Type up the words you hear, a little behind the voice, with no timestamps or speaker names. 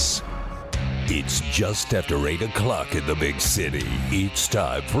It's just after 8 o'clock in the big city. It's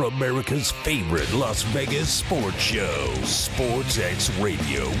time for America's favorite Las Vegas sports show,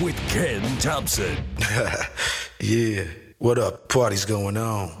 SportsXradio with Ken Thompson. Yeah, what up? Party's going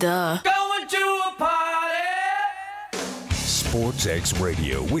on. Duh. Going to a party!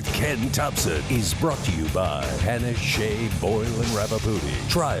 SportsXradio with Ken Thompson is brought to you by Hannah, Shea, Boyle, and Ravapudi.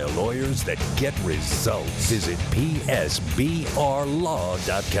 Trial lawyers that get results. Visit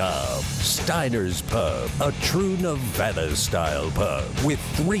PSBRLaw.com. Steiner's Pub, a true Nevada-style pub with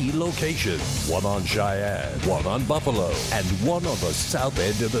 3 locations. One on Cheyenne, one on Buffalo, and one on the south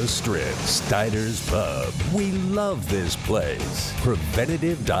end of the Strip. Steiner's Pub. We love this place.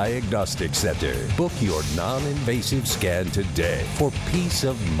 Preventative Diagnostic Center. Book your non-invasive scan today for peace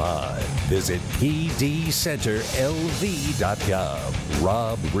of mind. Visit pdcenterlv.com.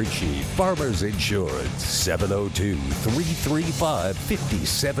 Rob Ritchie, Farmers Insurance,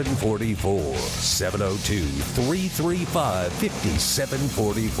 702-335-5744.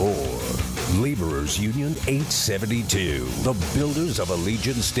 702-335-5744. Laborers Union 872. The builders of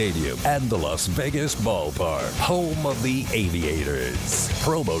Allegiant Stadium and the Las Vegas Ballpark, home of the Aviators.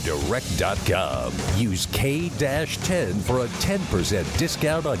 Promodirect.com. Use K-10 for a 10%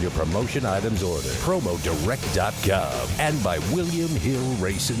 discount on your promotion items order. Promodirect.com. And by William Hill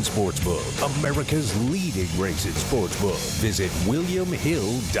Racing Sportsbook, America's leading racing sportsbook. Visit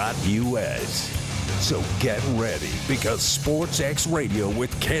williamhill.us. So get ready, because SportsXradio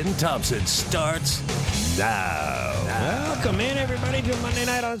with Ken Thompson starts now. Welcome in, everybody, to Monday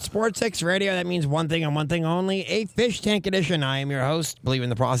night on SportsXradio. That means one thing and one thing only, a Fish Tank edition. I am your host, believe in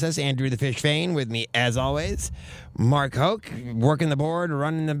the process, Andrew the Fish Fain. With me, as always, Mark Hoke, working the board,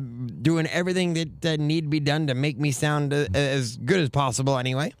 doing everything that need to be done to make me sound as good as possible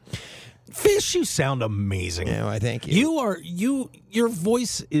anyway. Fish, you sound amazing. Yeah, well, thank you. Your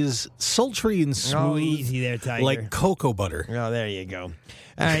voice is sultry and smooth. Oh, easy there, Tiger. Like cocoa butter. Oh, there you go.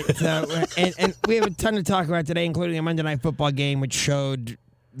 All right, so, and we have a ton to talk about today, including a Monday Night Football game, which showed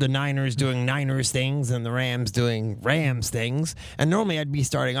the Niners doing Niners things and the Rams doing Rams things. And normally I'd be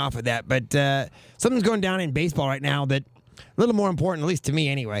starting off with that, but something's going down in baseball right now that a little more important, at least to me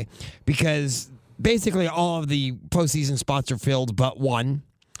anyway, because basically all of the postseason spots are filled but one.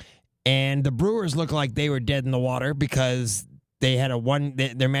 And the Brewers look like they were dead in the water because they had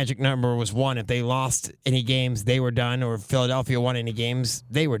their magic number was 1. If they lost any games, they were done. Or if Philadelphia won any games,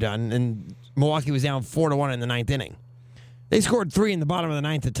 they were done. And Milwaukee was down 4-1 in the 9th inning. They scored 3 in the bottom of the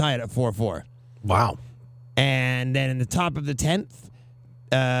 9th to tie it at 4-4. Wow. And then in the top of the 10th,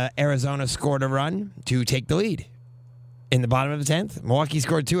 Arizona scored a run to take the lead. In the bottom of the 10th, Milwaukee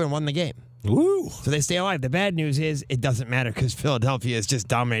scored 2 and won the game. Woo. So they stay alive. The bad news is it doesn't matter because Philadelphia is just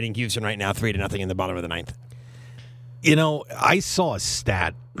dominating Houston right now, 3-0 in the bottom of the 9th. You know, I saw a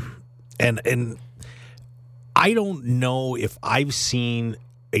stat, and I don't know if I've seen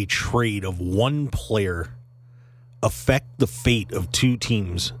a trade of one player affect the fate of 2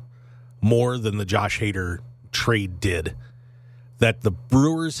 teams more than the Josh Hader trade did. That the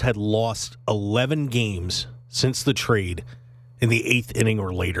Brewers had lost 11 games since the trade in the 8th inning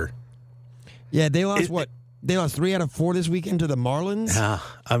or later. Yeah, they lost They lost 3 out of 4 this weekend to the Marlins.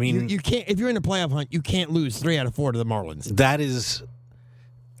 I mean, you can't. If you're in a playoff hunt, you can't lose 3 out of 4 to the Marlins.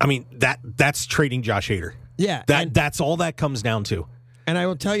 That's trading Josh Hader. Yeah, that's all that comes down to. And I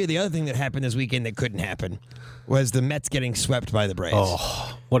will tell you the other thing that happened this weekend that couldn't happen was the Mets getting swept by the Braves.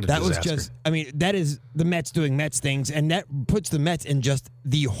 Oh, what a disaster. That is the Mets doing Mets things, and that puts the Mets in just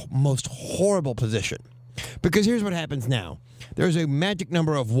the most horrible position. Because here's what happens now. There's a magic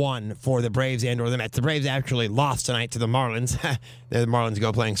number of 1 for the Braves and or the Mets. The Braves actually lost tonight to the Marlins. The Marlins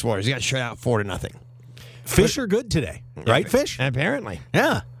go playing sports. They got shut out 4-0. Fish are good today, right, Fish? Apparently.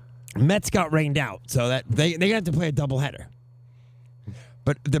 Yeah. Mets got rained out, so that they got to play a doubleheader.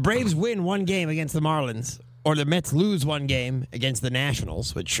 But the Braves win 1 game against the Marlins, or the Mets lose 1 game against the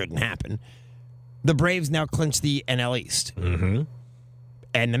Nationals, which shouldn't happen. The Braves now clinch the NL East. Mm-hmm.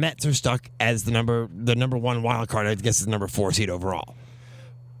 And the Mets are stuck as the number 1 wild card. I guess is the number 4 seed overall.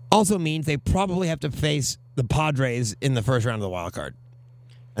 Also means they probably have to face the Padres in the first round of the wild card.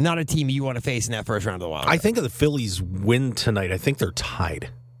 And not a team you want to face in that first round of the wild card. I think if the Phillies win tonight, I think they're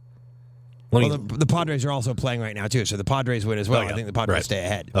tied. The Padres are also playing right now, too. So the Padres win as well. I think the Padres stay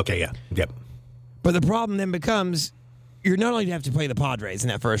ahead. Okay, yeah. Yep. But the problem then becomes you're not only have to play the Padres in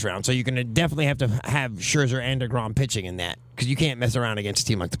that first round, so you're going to definitely have to have Scherzer and DeGrom pitching in that because you can't mess around against a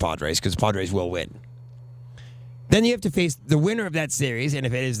team like the Padres because the Padres will win. Then you have to face the winner of that series, and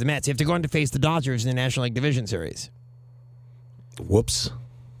if it is the Mets, you have to go on to face the Dodgers in the National League Division Series. Whoops.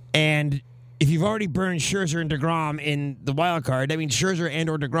 And if you've already burned Scherzer and DeGrom in the wild card, that means Scherzer and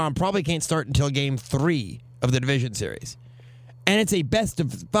or DeGrom probably can't start until Game 3 of the division series. And it's a best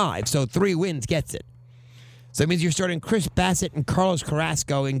of 5, so 3 wins gets it. So it means you're starting Chris Bassett and Carlos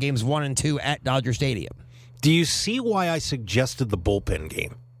Carrasco in Games 1 and 2 at Dodger Stadium. Do you see why I suggested the bullpen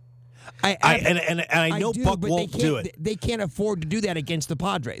game? I know Buck won't do it. They can't afford to do that against the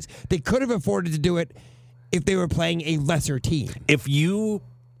Padres. They could have afforded to do it if they were playing a lesser team. If you...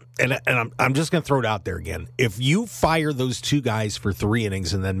 And I'm just going to throw it out there again. If you fire those 2 guys for 3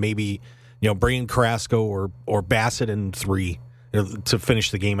 innings and then maybe, bring in Carrasco or Bassett in 3 to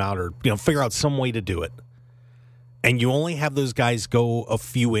finish the game out, or figure out some way to do it, and you only have those guys go a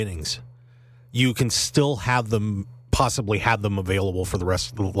few innings, you can still possibly have them available for the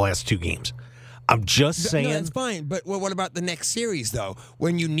rest of the last 2 games. I'm just saying. No, that's fine. But what about the next series, though,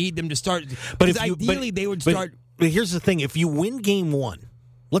 when you need them to start? But ideally, they would start. But here's the thing: if you win Game 1.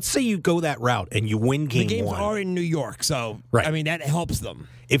 Let's say you go that route and you win Game 1. The games are in New York, so right. I mean that helps them.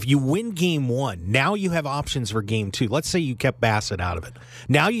 If you win Game 1, now you have options for Game 2. Let's say you kept Bassett out of it.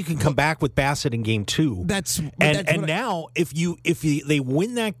 Now you can come back with Bassett in Game 2. Now if they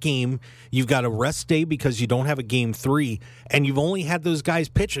win that game, you've got a rest day because you don't have a Game 3, and you've only had those guys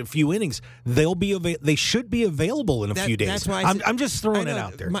pitch a few innings. They should be available in a few days. That's why I'm just throwing it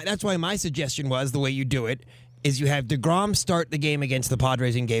out there. That's why my suggestion was the way you do it is you have DeGrom start the game against the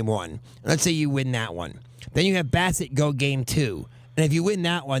Padres in Game 1. Let's say you win that one. Then you have Bassett go Game 2. And if you win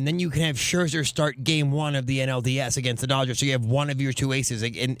that one, then you can have Scherzer start Game 1 of the NLDS against the Dodgers, so you have one of your 2 aces.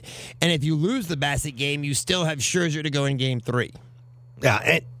 And if you lose the Bassett game, you still have Scherzer to go in Game 3.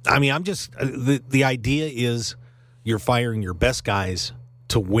 Yeah, I'm just... The idea is you're firing your best guys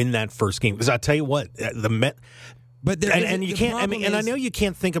to win that first game. Because I tell you what, the Met... But you can't. I mean, and I know you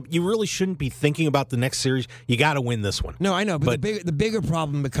can't think of. You really shouldn't be thinking about the next series. You got to win this one. No, I know. But the bigger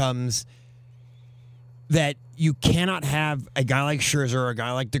problem becomes that you cannot have a guy like Scherzer or a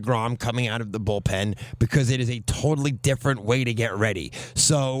guy like DeGrom coming out of the bullpen because it is a totally different way to get ready.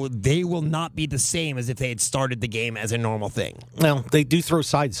 So they will not be the same as if they had started the game as a normal thing. Well, they do throw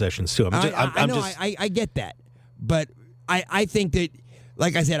side sessions too. I get that, but I think that,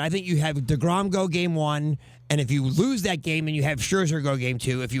 like I said, I think you have DeGrom go Game 1. And if you lose that game, and you have Scherzer go Game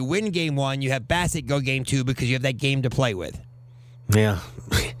 2. If you win Game 1, you have Bassett go Game 2 because you have that game to play with. Yeah.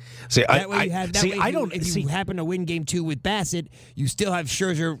 See, if you happen to win Game 2 with Bassett, you still have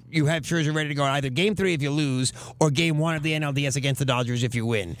Scherzer. You have Scherzer ready to go either Game 3 if you lose, or Game 1 of the NLDS against the Dodgers if you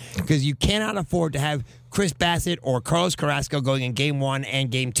win. Because you cannot afford to have Chris Bassett or Carlos Carrasco going in Game 1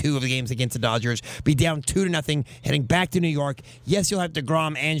 and Game 2 of the games against the Dodgers, be down 2-0, heading back to New York. Yes, you'll have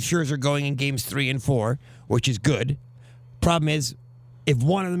DeGrom and Scherzer going in Games 3 and 4, which is good. Problem is, if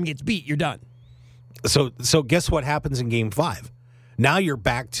one of them gets beat, you're done. So guess what happens in Game 5? Now you're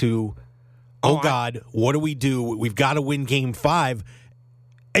back to, God, what do we do? We've got to win Game 5.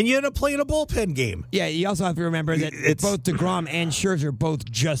 And you end up playing a bullpen game. Yeah, you also have to remember that both DeGrom and Scherzer both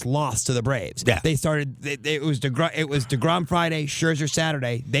just lost to the Braves. Yeah. They started. It was DeGrom Friday, Scherzer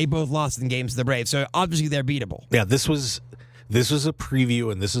Saturday. They both lost in games to the Braves, so obviously they're beatable. Yeah, this was a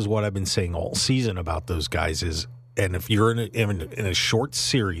preview, and this is what I've been saying all season about those guys. And if you're in a short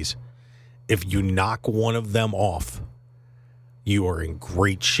series, if you knock one of them off, you are in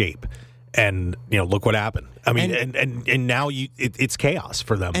great shape. And look what happened. I mean, and now it's chaos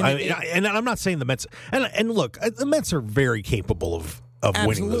for them. And I'm not saying the Mets. And look, the Mets are very capable of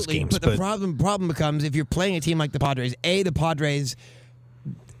winning those games. But the problem becomes if you're playing a team like the Padres. The Padres,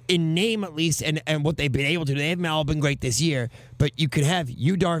 in name at least, and what they've been able to do, they haven't all been great this year. But you could have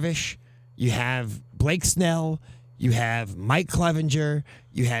Darvish, you have Blake Snell, you have Mike Clevenger,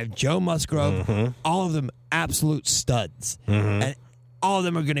 you have Joe Musgrove. All of them absolute studs. And all of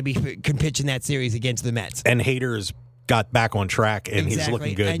them are going to can pitch in that series against the Mets. And Hader's got back on track, and he's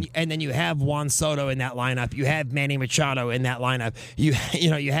looking good. And then you have Juan Soto in that lineup. You have Manny Machado in that lineup.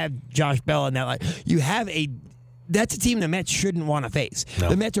 You have Josh Bell in that lineup. That's a team the Mets shouldn't want to face. No.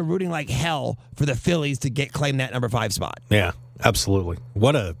 The Mets are rooting like hell for the Phillies to claim that number 5 spot. Yeah, absolutely.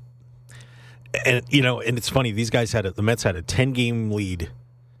 And it's funny. These guys the Mets had a 10-game lead,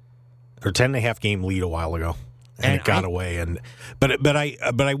 or 10.5 game lead a while ago. And it got away, but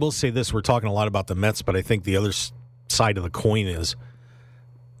I will say this: we're talking a lot about the Mets, but I think the other side of the coin is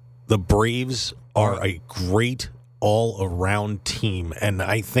the Braves are a great all-around team, and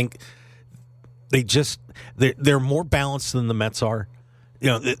I think they're more balanced than the Mets are.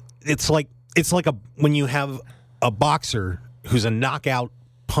 It's like when you have a boxer who's a knockout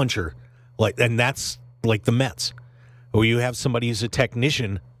puncher, and that's like the Mets, or you have somebody who's a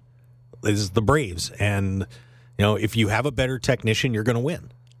technician, is the Braves, and if you have a better technician, you're going to win.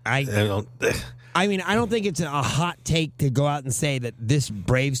 I mean, I don't think it's a hot take to go out and say that this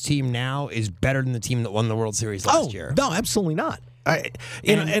Braves team now is better than the team that won the World Series last year. No, absolutely not.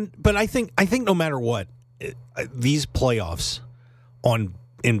 But I think no matter what, these playoffs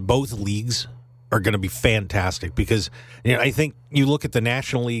in both leagues are going to be fantastic because I think you look at the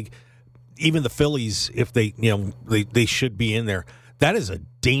National League, even the Phillies, if they they should be in there. That is a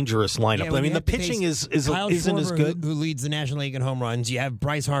dangerous lineup. I mean, the pitching isn't as good. Who leads the National League in home runs? You have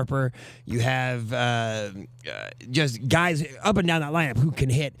Bryce Harper. You have just guys up and down that lineup who can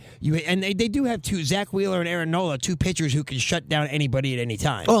hit. And they do have two, Zach Wheeler and Aaron Nola, two pitchers who can shut down anybody at any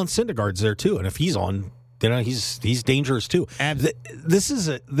time. Well, and Syndergaard's there too, and if he's on, he's dangerous too. This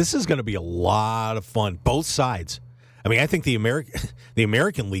is going to be a lot of fun, both sides. I mean, I think the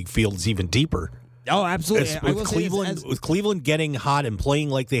American League field is even deeper. Oh, absolutely. With Cleveland getting hot and playing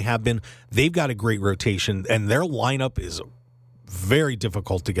like they have been, they've got a great rotation, and their lineup is very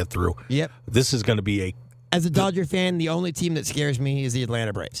difficult to get through. Yep. This is going to be As a Dodger fan, the only team that scares me is the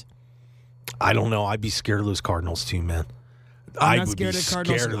Atlanta Braves. I don't know. I'd be scared of those Cardinals too, man. I'm not scared of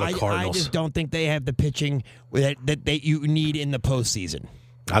the Cardinals. I just don't think they have the pitching that you need in the postseason.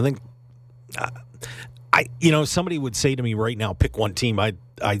 I think, somebody would say to me right now, pick one team.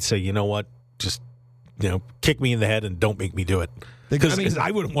 I'd say, you know what, just kick me in the head and don't make me do it because I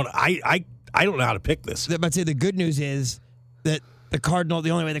wouldn't want to. I don't know how to pick this. But say the good news is that the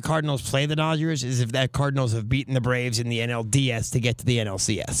only way the Cardinals play the Dodgers is if that Cardinals have beaten the Braves in the NLDS to get to the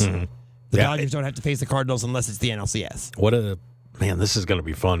NLCS. Mm-hmm. The Dodgers don't have to face the Cardinals unless it's the NLCS. This is going to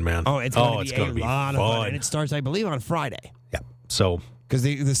be fun, man. Oh, it's going to be a lot of fun, and it starts, I believe, on Friday. Yeah. So because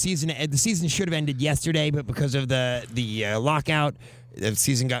the season should have ended yesterday, but because of the lockout, the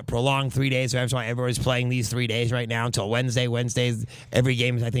season got prolonged 3 days. So that's why everybody's playing these 3 days right now until Wednesday. Wednesdays, every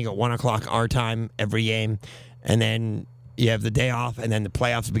game is I think at 1:00 our time. Every game, and then you have the day off, and then the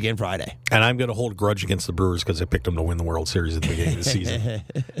playoffs begin Friday. And I'm going to hold a grudge against the Brewers because I picked them to win the World Series at the beginning of the season.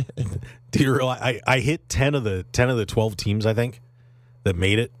 Do you realize I hit 10 of the 12 teams I think that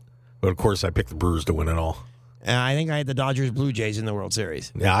made it, but of course I picked the Brewers to win it all. I think I had the Dodgers Blue Jays in the World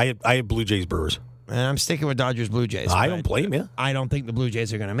Series. Yeah, I had Blue Jays Brewers. And I'm sticking with Dodgers Blue Jays. I don't blame you. I don't think the Blue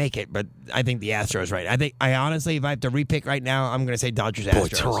Jays are going to make it, but I think the Astros right. I honestly, if I have to repick right now, I'm going to say Dodgers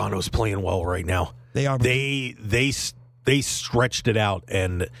Astros. Boy, Toronto's playing well right now. They are. They stretched it out,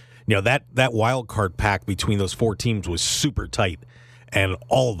 and that wild card pack between those four teams was super tight. And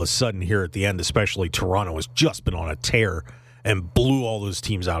all of a sudden, here at the end, especially Toronto has just been on a tear and blew all those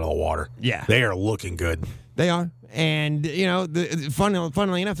teams out of the water. Yeah, they are looking good. They are, and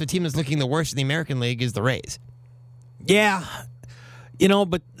funnily enough, the team that's looking the worst in the American League is the Rays. Yeah,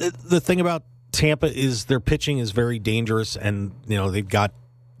 but the thing about Tampa is their pitching is very dangerous, and they've got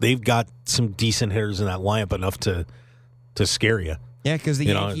some decent hitters in that lineup enough to scare you. Yeah, because the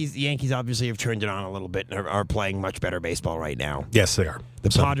Yankees obviously have turned it on a little bit and are playing much better baseball right now. Yes, they are. The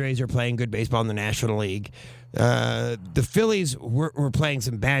Padres are playing good baseball in the National League. The Phillies were playing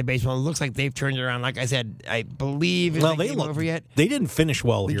some bad baseball. It looks like they've turned it around. Like I said, I believe it's over yet. They didn't finish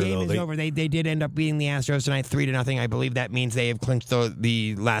well here, though. The game is over. They did end up beating the Astros tonight 3-0. I believe that means they have clinched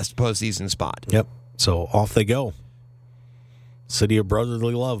the last postseason spot. Yep. So off they go. City of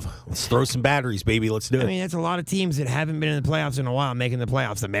brotherly love. Let's throw some batteries, baby. Let's do it. I mean, that's a lot of teams that haven't been in the playoffs in a while making the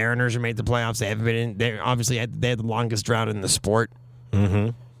playoffs. The Mariners have made the playoffs. They haven't been in. They had the longest drought in the sport. Mm-hmm.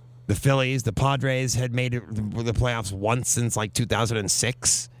 The Phillies, the Padres had made the playoffs once since like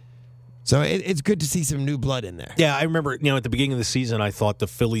 2006. So it's good to see some new blood in there. Yeah, I remember. At the beginning of the season, I thought the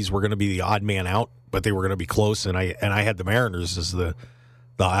Phillies were going to be the odd man out, but they were going to be close, and I had the Mariners as the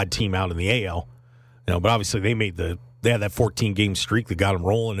odd team out in the AL. But obviously they had that 14-game streak that got them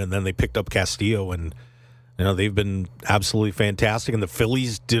rolling, and then they picked up Castillo, and they've been absolutely fantastic. And the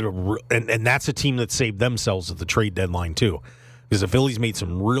Phillies did and that's a team that saved themselves at the trade deadline too, because the Phillies made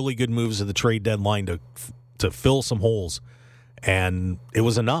some really good moves at the trade deadline to fill some holes, and it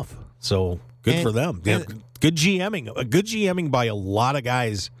was enough. So good for them. Good GMing by a lot of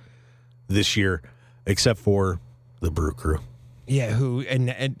guys this year, except for the Brew Crew. Yeah,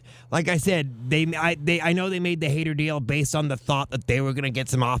 and like I said, I know they made the Hader deal based on the thought that they were going to get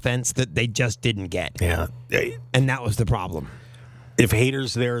some offense that they just didn't get. Yeah, and that was the problem. If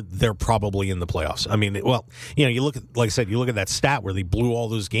Hader's there, they're probably in the playoffs. I mean, well, you look at, like I said, you look at that stat where they blew all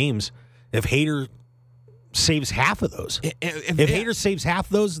those games. If Hader saves half of those, if Hader saves half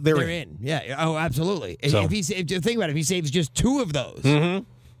those, they're in. Yeah. Oh, absolutely. So, if think about it, if he saves just two of those, mm-hmm.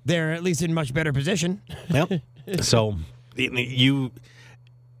 they're at least in much better position. Yep. So.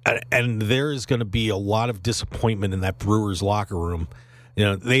 And there is going to be a lot of disappointment in that Brewers locker room.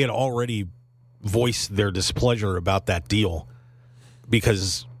 They had already voiced their displeasure about that deal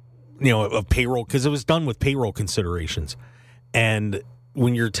because of payroll, because it was done with payroll considerations. And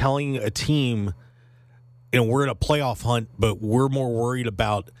when you're telling a team, we're in a playoff hunt, but we're more worried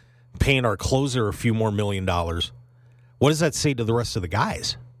about paying our closer a few more $1 million, what does that say to the rest of the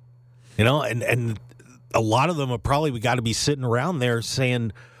guys? And a lot of them have probably got to be sitting around there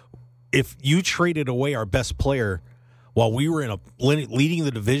saying, if you traded away our best player while we were leading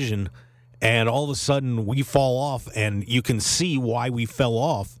the division, and all of a sudden we fall off, and you can see why we fell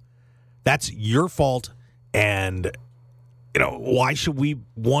off, that's your fault. And why should we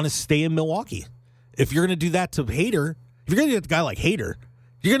want to stay in Milwaukee? If you're going to do that to Hader, if you're going to do that to a guy like Hader,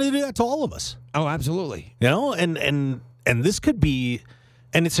 you're going to do that to all of us. Oh, absolutely. And this could be,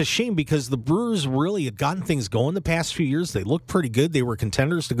 and it's a shame because the Brewers really had gotten things going the past few years. They looked pretty good. They were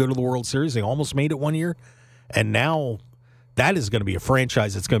contenders to go to the World Series. They almost made it one year. And now that is going to be a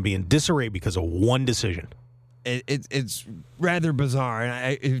franchise that's going to be in disarray because of one decision. It's rather bizarre.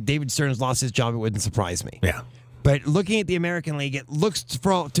 And if David Stearns lost his job, it wouldn't surprise me. Yeah. But looking at the American League, it looks,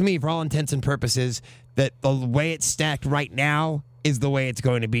 to me, for all intents and purposes, that the way it's stacked right now is the way it's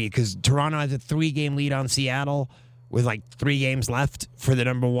going to be. Because Toronto has a 3-game lead on Seattle with 3 games left for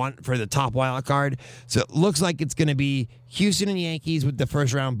the top wild card. So it looks like it's going to be Houston and Yankees with the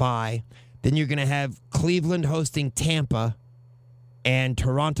first round bye. Then you're going to have Cleveland hosting Tampa and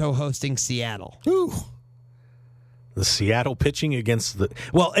Toronto hosting Seattle. Ooh. The Seattle pitching against the...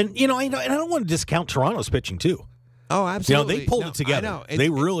 Well, and, I don't want to discount Toronto's pitching, too. Oh, absolutely. They pulled it together. I know. They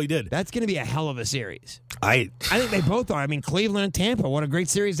really did. That's going to be a hell of a series. I think they both are. I mean, Cleveland and Tampa, what a great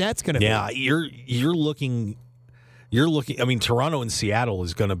series that's going to be. Yeah, you're looking... I mean, Toronto and Seattle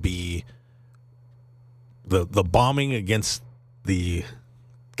is going to be the bombing against the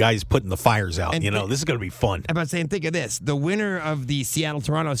guys putting the fires out. And this is going to be fun. I'm about saying, think of this. The winner of the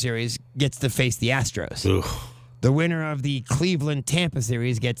Seattle-Toronto series gets to face the Astros. Ugh. The winner of the Cleveland-Tampa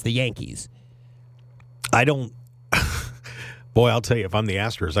series gets the Yankees. Boy, I'll tell you, if I'm the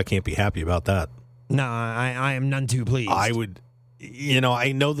Astros, I can't be happy about that. No, I am none too pleased. I would,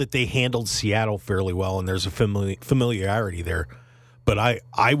 I know that they handled Seattle fairly well, and there's a familiarity there, but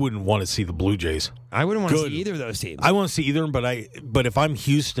I wouldn't want to see the Blue Jays. I wouldn't want to see either of those teams. I want to see either, but if I'm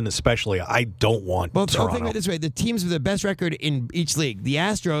Houston especially, I don't want Toronto. Well, think of it this way. The teams with the best record in each league, the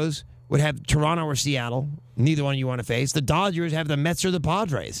Astros would have Toronto or Seattle. Neither one you want to face. The Dodgers have the Mets or the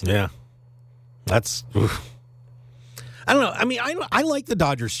Padres. Yeah. That's... Oof. I don't know. I mean, I like the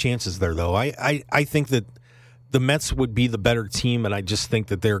Dodgers' chances there, though. I think that the Mets would be the better team, and I just think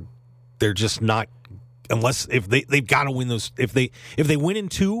that they're just not, unless if they've got to win those. If they win in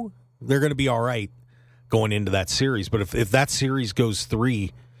 2, they're going to be all right going into that series. But if that series goes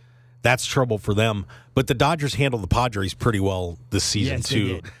 3, that's trouble for them. But the Dodgers handled the Padres pretty well this season too.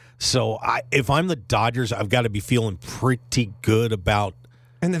 They did. So if I'm the Dodgers, I've got to be feeling pretty good about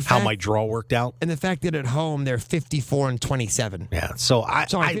how my draw worked out. And the fact that at home they're 54-27. Yeah. So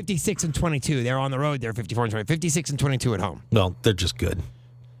 56-22. They're on the road. They're 54-20. 56-22 at home. Well, they're just good.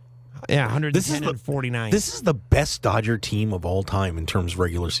 Yeah, 110-49. This is the best Dodger team of all time in terms of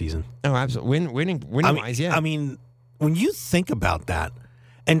regular season. Oh, absolutely. Winning wise, yeah. I mean, when you think about that,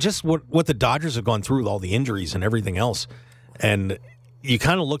 and just what the Dodgers have gone through with all the injuries and everything else, and you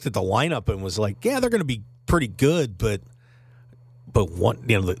kind of looked at the lineup and was like, yeah, they're going to be pretty good, but one,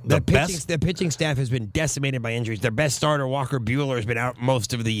 the pitching staff has been decimated by injuries. Their best starter, Walker Buehler, has been out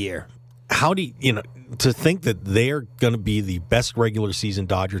most of the year. How do you to think that they're going to be the best regular season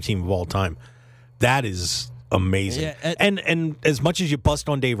Dodger team of all time? That is amazing. Yeah, and as much as you bust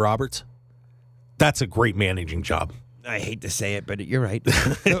on Dave Roberts, that's a great managing job. I hate to say it, but you're right.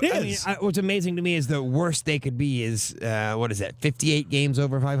 It is. I mean, what's amazing to me is the worst they could be is 58 games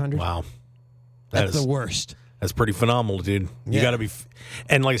over 500. Wow, that's the worst. That's pretty phenomenal, dude. You got to be,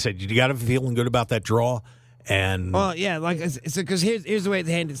 and like I said, you got to be feeling good about that draw. And well, yeah, because here's the way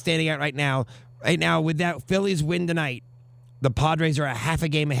it's standing out right now. Right now, with that Phillies win tonight, the Padres are a half a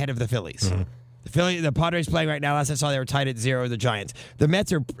game ahead of the Phillies. Mm-hmm. The Padres playing right now. Last I saw, they were tied at 0 with the Giants. The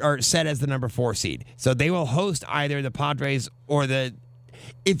Mets are set as the number 4 seed, so they will host either the Padres or the.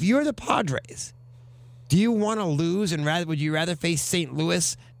 If you're the Padres, do you want to lose and would you rather face St.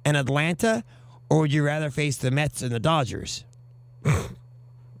 Louis and Atlanta? Or would you rather face the Mets and the Dodgers?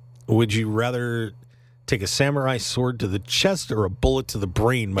 Would you rather take a samurai sword to the chest or a bullet to the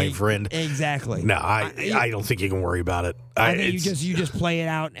brain, my friend? Exactly. No, I don't think you can worry about it. I think you just play it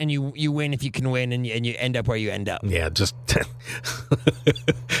out and you win if you can win and you end up where you end up. Yeah, just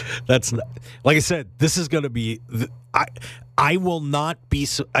that's not, like I said. This is going to be. I will not be.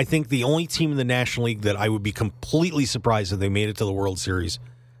 I think the only team in the National League that I would be completely surprised if they made it to the World Series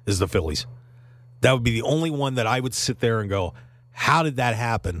is the Phillies. That would be the only one that I would sit there and go, how did that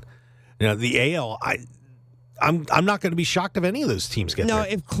happen? The AL, I'm not going to be shocked if any of those teams get there. No,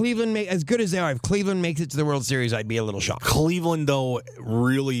 if Cleveland as good as they are, if Cleveland makes it to the World Series, I'd be a little shocked. Cleveland, though,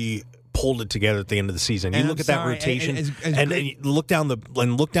 really pulled it together at the end of the season. You look at that rotation and you look down their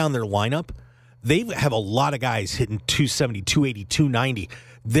lineup. They have a lot of guys hitting 270, 280, 290.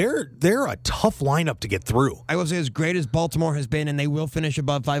 They're a tough lineup to get through. I will say, as great as Baltimore has been, and they will finish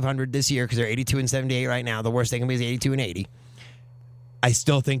above 500 this year because they're 82-78 right now. The worst they can be is 82-80. I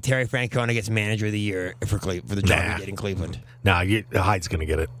still think Terry Francona gets Manager of the Year for the job he did in Cleveland. Nah, Hyde's going to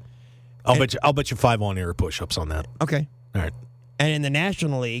get it. I'll bet you 5 on-air push-ups on that. Okay. All right. And in the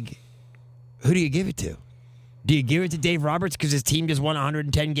National League, who do you give it to? Do you give it to Dave Roberts because his team just won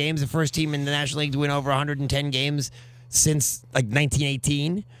 110 games, the first team in the National League to win over 110 games since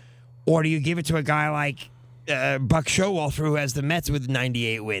 1918? Or do you give it to a guy like Buck Showalter, who has the Mets with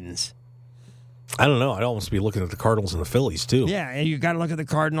 98 wins? I don't know. I'd almost be looking at the Cardinals and the Phillies, too. Yeah, and you got to look at the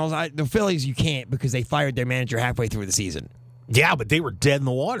Cardinals. The Phillies, you can't because they fired their manager halfway through the season. Yeah, but they were dead in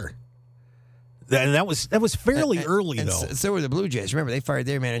the water. And that was fairly early, though. So were the Blue Jays. Remember, they fired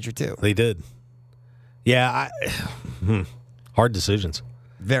their manager, too. They did. Yeah, hard decisions.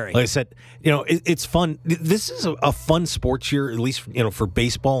 Very. Like I said, it's fun. This is a fun sports year, at least for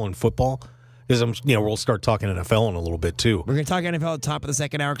baseball and football. Because we'll start talking NFL in a little bit too. We're going to talk NFL at the top of the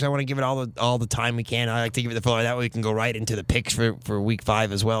second hour because I want to give it all the time we can. I like to give it the floor. That way we can go right into the picks for Week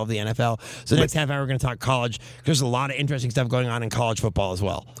 5 as well of the NFL. So next half hour we're going to talk college. There's a lot of interesting stuff going on in college football as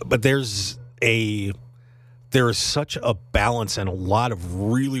well. But there is such a balance and a lot of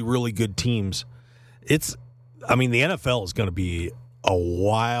really, really good teams. The NFL is going to be a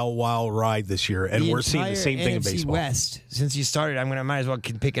wild ride this year, and we're seeing the same thing in baseball. West, since you started, might as well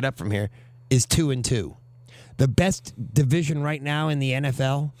pick it up from here. Is 2-2. The best division right now in the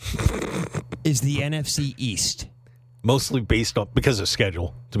NFL is the NFC East. Mostly based on because of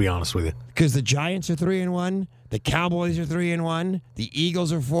schedule, to be honest with you. Because the Giants are 3-1, the Cowboys are 3-1, the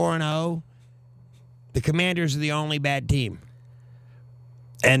Eagles are 4-0. The Commanders are the only bad team.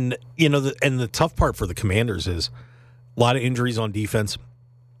 And the tough part for the Commanders is a lot of injuries on defense,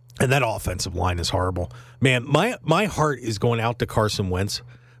 and that offensive line is horrible. Man, my heart is going out to Carson Wentz.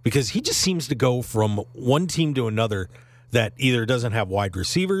 Because he just seems to go from one team to another that either doesn't have wide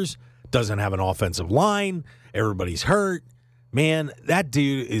receivers, doesn't have an offensive line, everybody's hurt. Man, that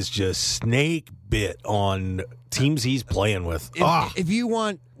dude is just snake bit on teams he's playing with. If you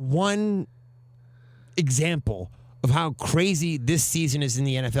want one example of how crazy this season is in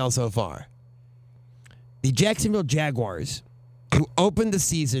the NFL so far, the Jacksonville Jaguars, who opened the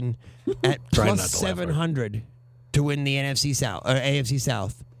season at plus 700 to win the NFC South or AFC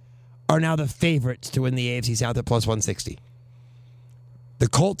South, are now the favorites to win the AFC South at plus 160. The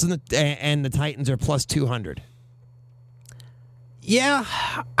Colts and the Titans are plus 200. Yeah,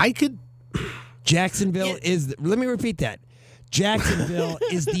 I could. Jacksonville is. Let me repeat that. Jacksonville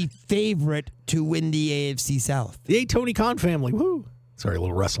is the favorite to win the AFC South. The Tony Khan family. Woo! Sorry, a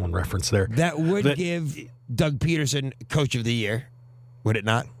little wrestling reference there. That would give Doug Peterson Coach of the Year, would it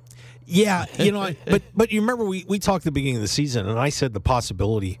not? Yeah, but you remember we talked at the beginning of the season, and I said the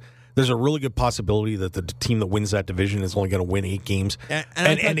possibility. There's a really good possibility that the team that wins that division is only going to win 8 games, and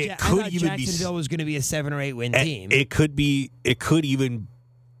it could even be Jacksonville was going to be a 7 or 8 win team. It could even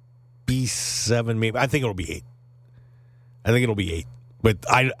be 7, maybe. I think it'll be 8. But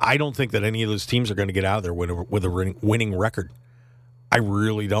I don't think that any of those teams are going to get out of there with a winning record. I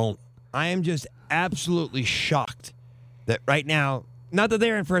really don't. I am just absolutely shocked that right now. Not that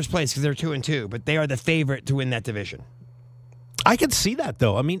they're in first place because they're 2-2, but they are the favorite to win that division. I can see that,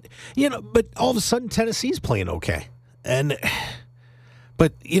 though. But all of a sudden Tennessee's playing okay,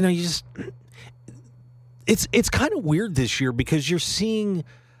 but it's kind of weird this year because you're seeing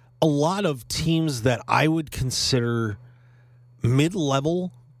a lot of teams that I would consider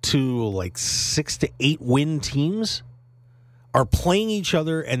mid-level to 6 to 8 win teams are playing each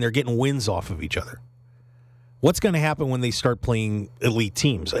other and they're getting wins off of each other. What's going to happen when they start playing elite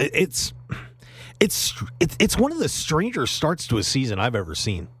teams? It's one of the stranger starts to a season I've ever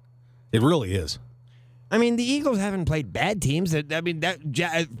seen. It really is. The Eagles haven't played bad teams.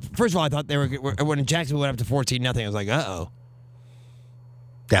 First of all, I thought they were when Jacksonville went up to 14-0. I was like, uh-oh.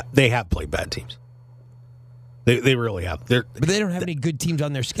 Yeah, they have played bad teams. They really have. But they don't have any good teams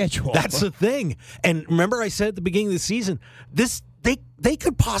on their schedule. That's the thing. And remember I said at the beginning of the season, they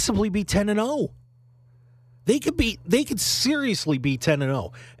could possibly be 10-0. They could seriously be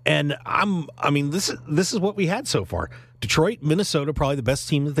 10-0. And this is what we had so far. Detroit, Minnesota, probably the best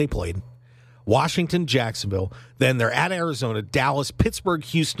team that they played. Washington, Jacksonville. Then they're at Arizona, Dallas, Pittsburgh,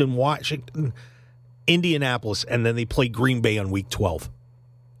 Houston, Washington, Indianapolis, and then they play Green Bay on week 12.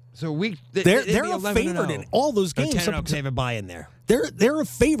 So they're a favorite in all those games. 10-0 because they have a bye in there. They're a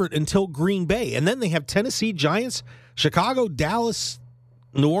favorite until Green Bay, and then they have Tennessee, Giants, Chicago, Dallas,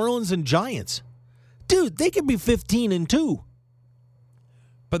 New Orleans, and Giants. Dude, they could be 15-2.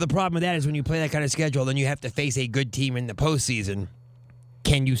 But the problem with that is when you play that kind of schedule, then you have to face a good team in the postseason.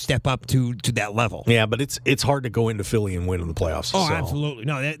 Can you step up to that level? Yeah, but it's hard to go into Philly and win in the playoffs. Oh, so. absolutely.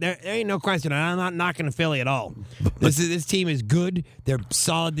 No, there ain't no question. I'm not knocking Philly at all. This team is good. They're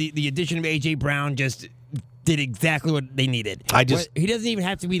solid. The addition of A.J. Brown just did exactly what they needed. He doesn't even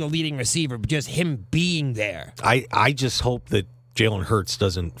have to be the leading receiver, but just him being there. I just hope that Jalen Hurts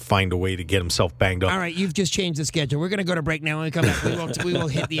doesn't find a way to get himself banged up. All right, you've just changed the schedule. We're going to go to break now. When we come back, we will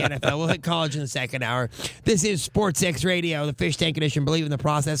hit the NFL. We'll hit college in the second hour. This is SportsXradio, the Fish Tank Edition. Believe in the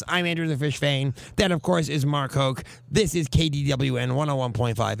process. I'm Andrew the Fish Fain. That, of course, is Mark Hoke. This is KDWN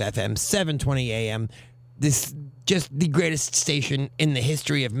 101.5 FM, 720 AM. This just the greatest station in the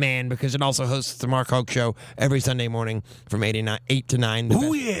history of man because it also hosts the Mark Hoke Show every Sunday morning from 8 to 9.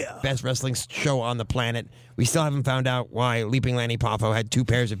 Best wrestling show on the planet. We still haven't found out why Leaping Lanny Poffo had 2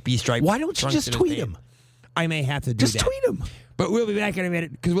 pairs of B-stripe. Why don't you just tweet him? I may have to do that. Just tweet him. But we'll be back in a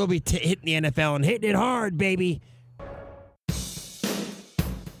minute because we'll be hitting the NFL and hitting it hard, baby.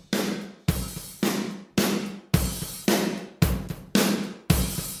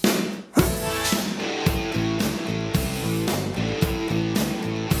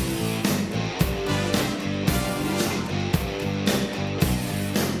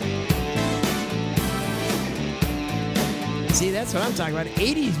 See, that's what I'm talking about.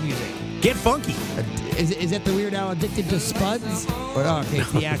 80s music. Get funky. Is that the Weird Al Addicted to Spuds? Okay,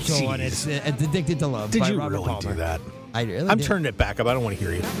 it's the actual one. It's Addicted to Love by Robert really Palmer. do that? I really I'm did. turning it back up. I don't want to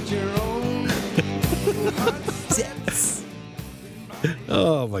hear you.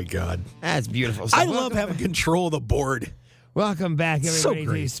 Oh, my God. That's beautiful. I love having control of the board. Welcome back,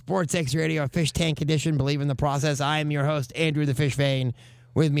 everybody, So to SportsXradio, Fish Tank Edition. Believe in the process. I am your host, Andrew the Fish Fain.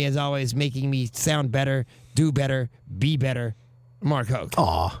 With me, as always, making me sound better, do better, be better, Mark Hoke.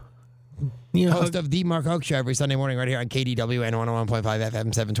 Aw. Host of The Mark Hoke Show every Sunday morning right here on KDWN 101.5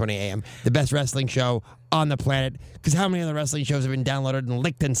 FM, 720 AM. The best wrestling show on the planet. Because how many other wrestling shows have been downloaded in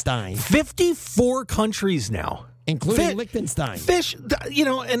Liechtenstein? 54 countries now. Including Liechtenstein. Fish,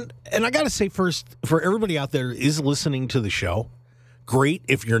 and I got to say first, for everybody out there is listening to the show, great.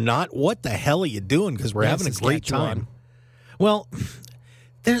 If you're not, what the hell are you doing? Because we're having a great time. Well,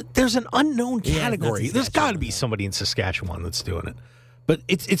 there's an unknown category. There's got to be somebody in Saskatchewan that's doing it. But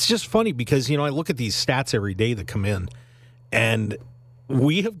it's just funny because, I look at these stats every day that come in, and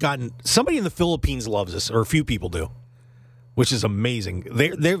we have gotten somebody in the Philippines loves us, or a few people do, which is amazing.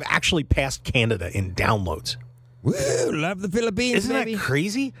 They've actually passed Canada in downloads. Woo, love the Philippines, Isn't baby. that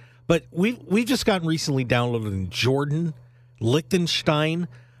crazy? But we've just gotten recently downloaded in Jordan, Liechtenstein.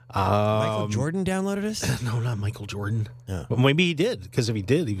 Michael Jordan downloaded us? No, not Michael Jordan. Yeah. But maybe he did, because if he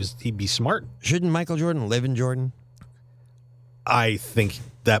did, he'd be smart. Shouldn't Michael Jordan live in Jordan? I think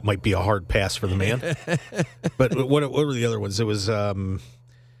that might be a hard pass for the man. But what were the other ones? It was,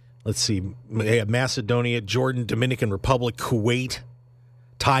 let's see, Macedonia, Jordan, Dominican Republic, Kuwait,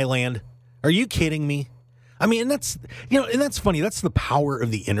 Thailand. Are you kidding me? I mean, and that's funny. That's the power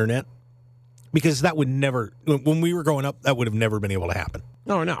of the internet. Because that would never, when we were growing up, that would have never been able to happen.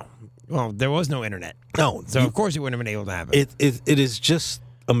 No. Well, there was no internet. No. So, of course, it wouldn't have been able to happen. It is just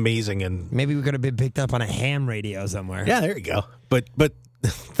amazing. And maybe we could have been picked up on a ham radio somewhere. Yeah, there you go. But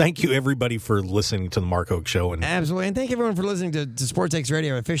thank you, everybody, for listening to the Mark Hoke Show. And absolutely. And thank everyone for listening to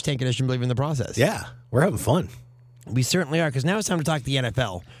SportsXradio and Fish Tank Edition, Believe in the Process. Yeah, we're having fun. We certainly are, because now it's time to talk the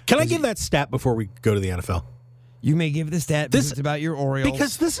NFL. Can I give that stat before we go to the NFL? You may give the stat because it's about your Orioles.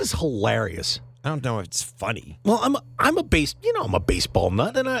 Because this is hilarious. I don't know if it's funny. Well, I'm a baseball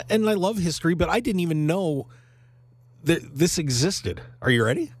nut, and I love history, but I didn't even know that this existed. Are you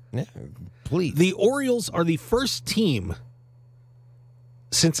ready? Yeah, please. The Orioles are the first team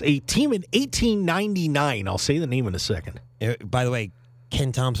since a team in 1899. I'll say the name in a second. By the way,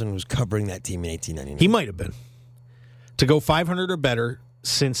 Ken Thompson was covering that team in 1899. He might have been. To go 500 or better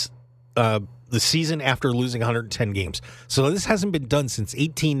since the season after losing 110 games. So this hasn't been done since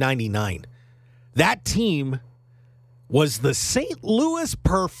 1899. That team was the St. Louis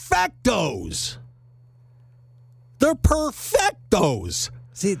Perfectos. The Perfectos.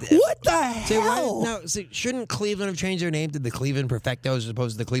 See, what the hell? Shouldn't Cleveland have changed their name to the Cleveland Perfectos as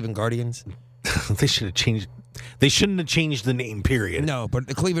opposed to the Cleveland Guardians? They should have changed. They shouldn't have changed the name, period. No, but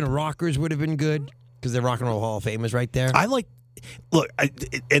the Cleveland Rockers would have been good because the Rock and Roll Hall of Fame is right there.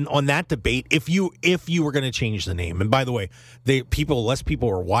 And on that debate, if you were going to change the name, and by the way, less people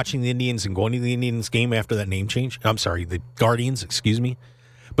were watching the Indians and going to the Indians game after that name change. I'm sorry, the Guardians, excuse me.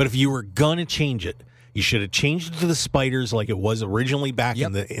 But if you were gonna change it, you should have changed it to the Spiders like it was originally back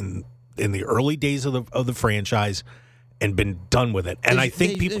in the early days of the franchise, and been done with it. And I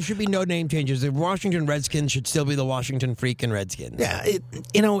think there should be no name changes. The Washington Redskins should still be the Washington freaking Redskins. Yeah,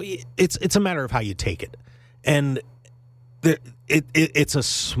 it's a matter of how you take it, and it was a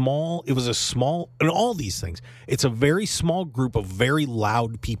small, and all these things. It's a very small group of very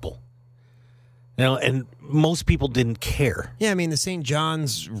loud people. And most people didn't care. Yeah, I mean the St.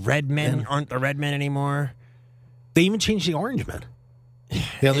 John's Red Men aren't the Red Men anymore. They even changed the Orange Men.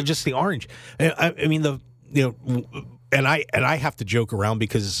 They're just the Orange. I mean And I have to joke around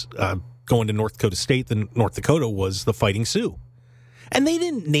because going to North Dakota State, then North Dakota was the Fighting Sioux, and they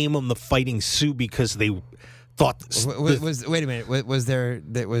didn't name them the Fighting Sioux because they thought. Wait a minute, was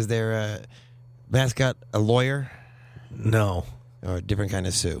their mascot a lawyer? No, or a different kind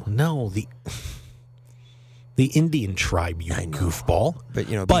of Sioux? No, the Indian tribe, you goofball.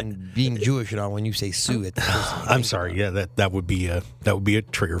 But being Jewish and all, when you say Sioux, it's I'm sorry. Yeah, that would be a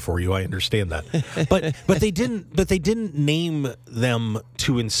trigger for you. I understand that. but they didn't name them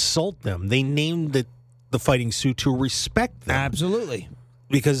to insult them. They named the Fighting Sioux to respect them. Absolutely.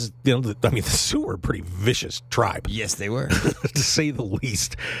 Because the Sioux were a pretty vicious tribe. Yes, they were, to say the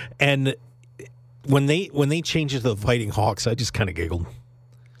least. And when they changed it to the Fighting Hawks, I just kind of giggled.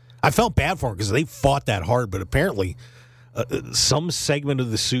 I felt bad for them because they fought that hard, but apparently some segment of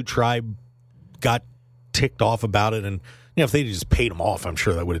the Sioux tribe got ticked off about it, and if they just paid them off, I'm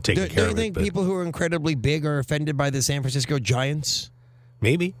sure that would have taken care of it. Do you think people who are incredibly big are offended by the San Francisco Giants?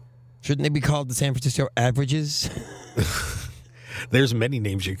 Maybe. Shouldn't they be called the San Francisco Averages? There's many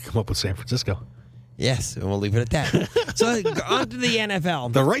names you can come up with San Francisco. Yes, and we'll leave it at that. So on to the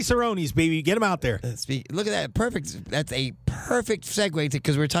NFL. The Rice-A-Ronies, baby. Get them out there. Look at that. Perfect. That's a perfect segue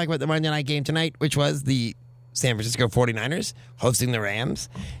because we're talking about the Monday night game tonight, which was the San Francisco 49ers hosting the Rams.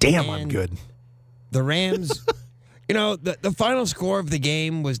 Damn, I'm good. The Rams, the final score of the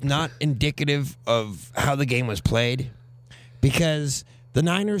game was not indicative of how the game was played because the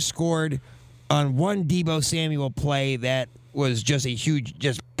Niners scored on one Deebo Samuel play that was just a huge,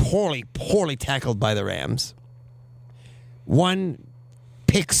 just poorly tackled by the Rams. One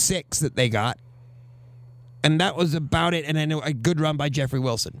pick six that they got, and that was about it. And I know a good run by Jeffrey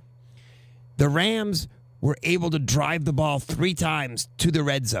Wilson. The Rams were able to drive the ball 3 times to the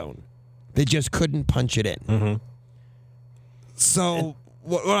red zone. They just couldn't punch it in. Mm-hmm. So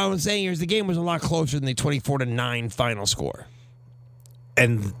what I was saying here is the game was a lot closer than the 24-9 final score.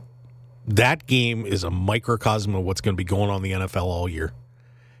 And that game is a microcosm of what's going to be going on in the NFL all year.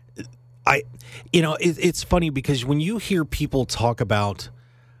 It's funny because when you hear people talk about,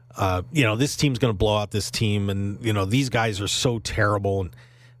 this team's going to blow out this team, and these guys are so terrible, and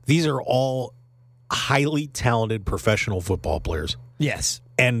these are all highly talented professional football players. Yes,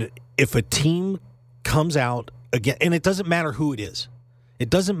 and if a team comes out again, and it doesn't matter who it is, it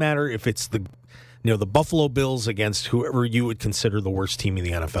doesn't matter if it's the Buffalo Bills against whoever you would consider the worst team in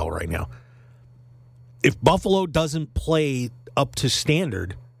the NFL right now. If Buffalo doesn't play up to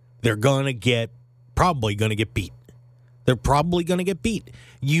standard, they're probably going to get beat. They're probably going to get beat.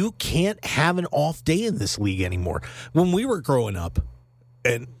 You can't have an off day in this league anymore. When we were growing up,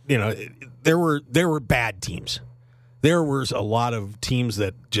 and there were bad teams. There was a lot of teams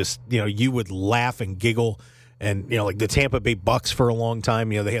that just you would laugh and giggle. And, like the Tampa Bay Bucks for a long time,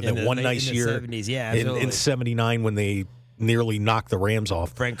 they had that one nice year 70s, yeah, in 79 when they nearly knocked the Rams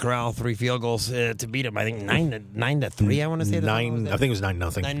off. Frank Corral, 3 field goals to beat them. I think 9-3, I want to say. I think it was 9-0.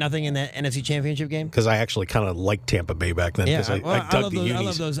 9-0 in the NFC Championship game? Because I actually kind of liked Tampa Bay back then. Yeah, I dug the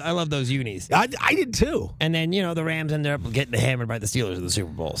unis. I love those unis. I did too. And then, the Rams ended up getting hammered by the Steelers in the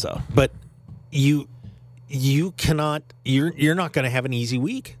Super Bowl. So, But you cannot, you're not going to have an easy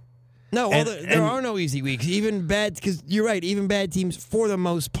week. No, there are no easy weeks. Even bad, because you're right. Even bad teams, for the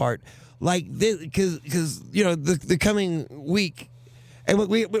most part, like this, because the coming week, and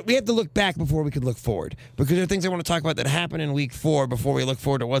we have to look back before we could look forward, because there are things I want to talk about that happen in week 4 before we look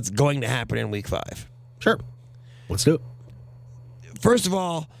forward to what's going to happen in week 5. Sure, let's do it. First of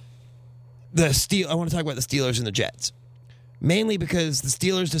all, I want to talk about the Steelers and the Jets, mainly because the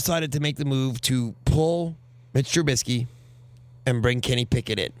Steelers decided to make the move to pull Mitch Trubisky and bring Kenny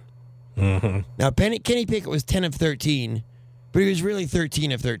Pickett in. Mm-hmm. Now, Kenny Pickett was 10 of 13, but he was really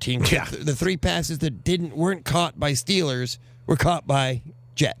 13 of 13. Yeah. The 3 passes that weren't caught by Steelers were caught by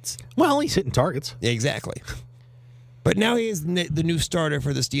Jets. Well, he's hitting targets. Exactly. But now he is the new starter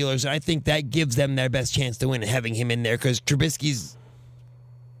for the Steelers. I think that gives them their best chance to win, having him in there, because Trubisky's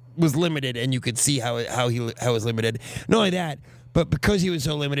was limited, and you could see how he was limited. Not only that, but because he was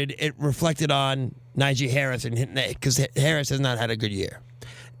so limited, it reflected on Najee Harris and hitting that, because Harris has not had a good year.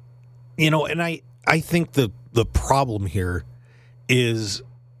 And I think the problem here is,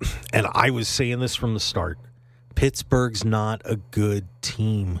 and I was saying this from the start, Pittsburgh's not a good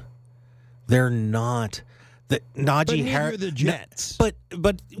team. They're not. Najee Harris, the Jets. But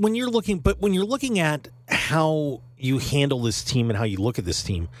when you're looking at how you handle this team and how you look at this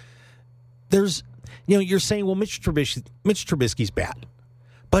team, there's you're saying, well, Mitch Trubisky's bad,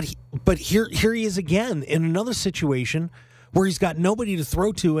 but here he is again in another situation where he's got nobody to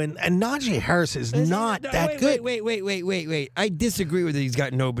throw to, and Najee Harris is not that good. Wait. I disagree with that he's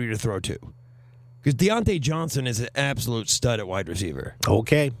got nobody to throw to. Because Deontay Johnson is an absolute stud at wide receiver.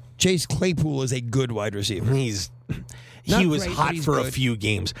 Okay. Chase Claypool is a good wide receiver. He was hot for a few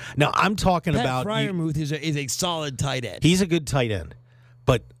games. Now, I'm talking about... Freiermuth is a solid tight end. He's a good tight end.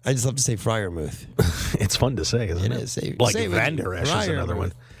 But I just love to say Freiermuth. It's fun to say, isn't it? It is. Like Van Der Esch is another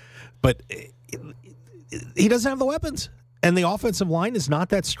one. But he doesn't have the weapons. And the offensive line is not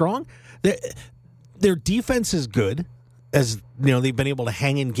that strong. Their defense is good, as they've been able to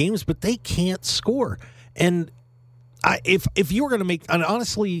hang in games, but they can't score. And if you were going to make, and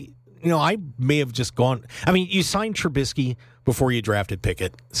honestly, I may have just gone. I mean, you signed Trubisky before you drafted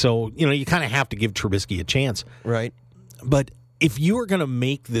Pickett, so you kind of have to give Trubisky a chance, right? But if you were going to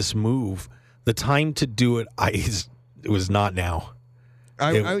make this move, the time to do it was not now.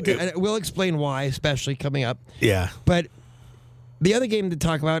 We'll explain why, especially coming up. Yeah, but the other game to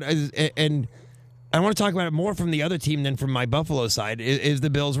talk about is, and I want to talk about it more from the other team than from my Buffalo side, is the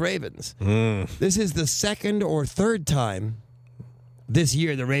Bills-Ravens. This is the second or third time this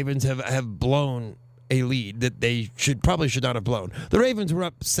year the Ravens have blown a lead that they should not have blown. The Ravens were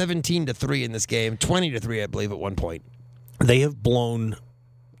up 17-3 in this game, 20-3, I believe, at one point. They have blown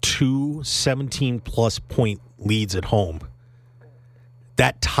 2 17-plus point leads at home.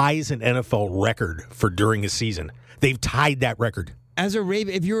 That ties an NFL record for during a season. They've tied that record. As a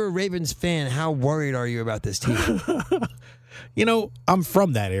Raven, if you're a Ravens fan, how worried are you about this team? I'm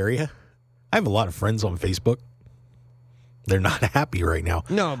from that area. I have a lot of friends on Facebook. They're not happy right now.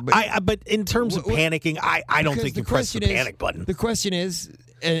 No, but in terms of panicking, I don't think you press the panic button. The question is,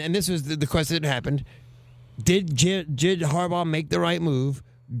 and this was the question that happened: Did Harbaugh make the right move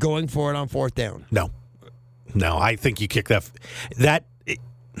going for it on fourth down? No. I think you kick that.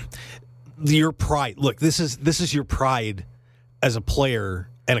 Your pride. Look, this is your pride as a player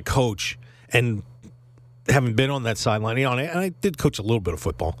and a coach, and having been on that sideline, and I did coach a little bit of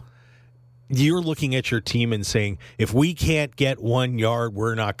football. You're looking at your team and saying, if we can't get 1 yard,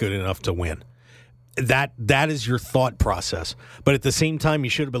 we're not good enough to win. That is your thought process. But at the same time, you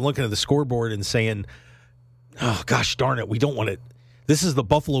should have been looking at the scoreboard and saying, oh, gosh darn it, we don't want it. This is the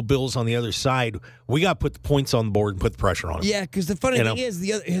Buffalo Bills on the other side. We got to put the points on the board and put the pressure on them. Yeah, because the funny thing is,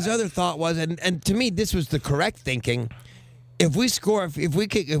 his other thought was, and to me, this was the correct thinking. If we score, if we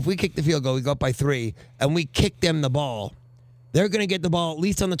kick the field goal, we go up by 3, and we kick them the ball, they're going to get the ball at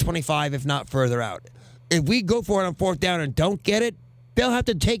least on the 25, if not further out. If we go for it on fourth down and don't get it, they'll have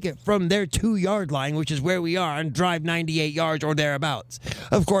to take it from their 2-yard line, which is where we are, and drive 98 yards or thereabouts.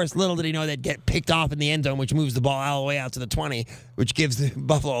 Of course, little did he know they'd get picked off in the end zone, which moves the ball all the way out to the 20, which gives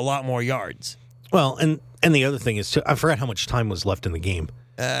Buffalo a lot more yards. Well, and the other thing is, I forgot how much time was left in the game.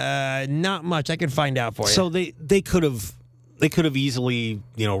 Not much. I could find out for you. So they could have easily,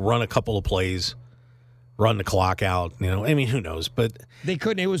 run a couple of plays, run the clock out. I mean, who knows? But they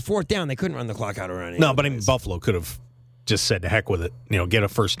couldn't. It was fourth down. They couldn't run the clock out or anything. No, but I mean, Buffalo could have just said to heck with it. Get a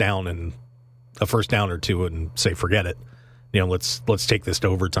first down or two, and say forget it. Let's take this to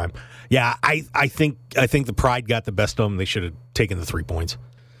overtime. Yeah, I think the pride got the best of them. They should have taken the 3 points.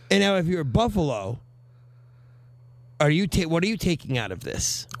 And now, if you're Buffalo, what are you taking out of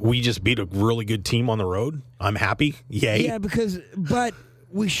this? We just beat a really good team on the road. I'm happy. Yay. Yeah, but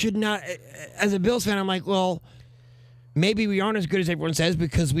we should not. As a Bills fan, I'm like, well, maybe we aren't as good as everyone says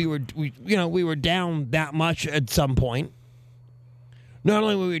because we were down that much at some point. Not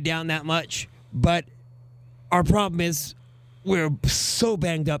only were we down that much, but our problem is we're so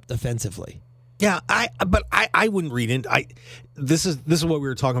banged up defensively. Yeah, I wouldn't read in. This is what we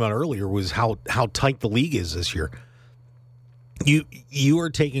were talking about earlier, was how tight the league is this year. You are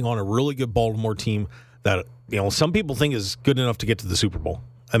taking on a really good Baltimore team that some people think is good enough to get to the Super Bowl.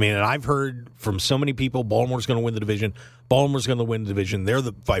 I mean, and I've heard from so many people, Baltimore's going to win the division. Baltimore's going to win the division. They're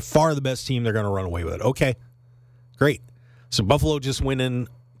by far the best team. They're going to run away with it. Okay, great. So Buffalo just went in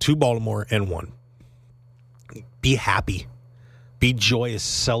to Baltimore and won. Be happy. Be joyous.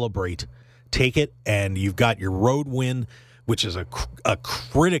 Celebrate. Take it, and you've got your road win, which is a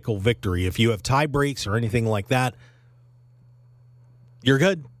critical victory. If you have tie breaks or anything like that, you're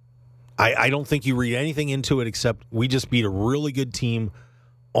good. I don't think you read anything into it except we just beat a really good team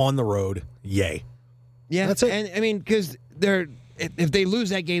on the road. Yay. Yeah, that's it. And I mean, because if they lose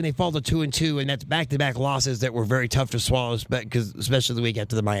that game, they fall to 2-2, and that's back-to-back losses that were very tough to swallow, because especially the week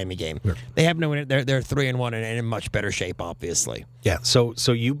after the Miami game. Sure. They have no win. They're 3-1 and in much better shape, obviously. Yeah. So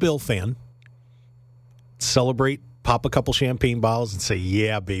you Bill fan, celebrate, pop a couple champagne bottles, and say,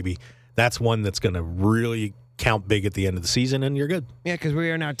 "Yeah, baby, that's one that's going to really count big at the end of the season," and you're good. Yeah, because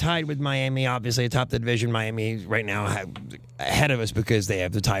we are now tied with Miami, obviously atop the division. Miami right now ahead of us because they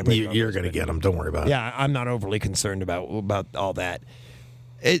have the tiebreaker. You're going to get them. Don't worry about it. Yeah, I'm not overly concerned about all that.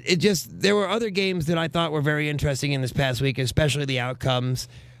 It just, there were other games that I thought were very interesting in this past week, especially the outcomes.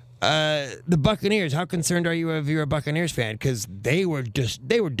 The Buccaneers. How concerned are you if you're a Buccaneers fan? Because they were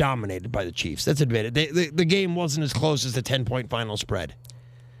dominated by the Chiefs. Let's admit it. The game wasn't as close as the 10-point final spread.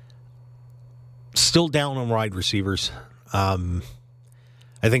 Still down on wide receivers. I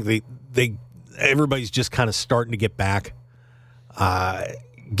think everybody's just kind of starting to get back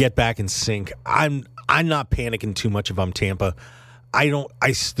in sync. I'm not panicking too much if I'm Tampa.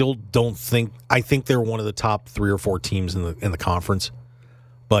 I still don't think. I think they're one of the top 3 or 4 teams in the conference.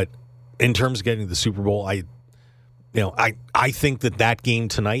 But in terms of getting to the Super Bowl, I think that game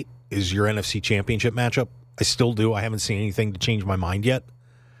tonight is your NFC Championship matchup. I still do. I haven't seen anything to change my mind yet.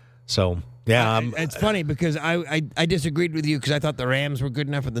 So. Yeah, it's funny because I disagreed with you because I thought the Rams were good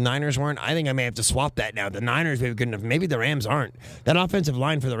enough but the Niners weren't. I think I may have to swap that now. The Niners may be good enough. Maybe the Rams aren't. That offensive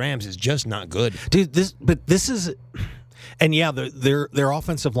line for the Rams is just not good. Dude, this is, and yeah, their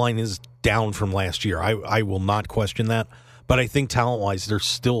offensive line is down from last year. I will not question that. But I think talent-wise, they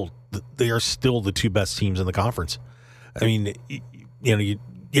are still the 2 best teams in the conference. I mean,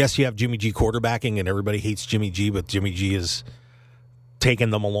 yes, you have Jimmy G quarterbacking, and everybody hates Jimmy G, but Jimmy G is taking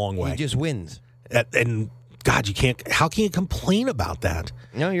them a long way. He just wins. And God, how can you complain about that?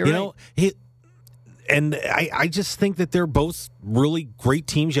 No, you're right. I just think that they're both really great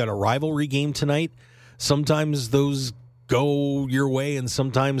teams. You had a rivalry game tonight. Sometimes those go your way, and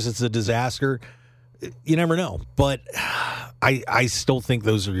sometimes it's a disaster. You never know. But I still think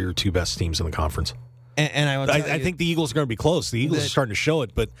those are your 2 best teams in the conference. And I think the Eagles are going to be close. The Eagles are starting to show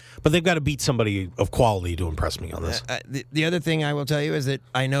it, but they've got to beat somebody of quality to impress me on this. The other thing I will tell you is that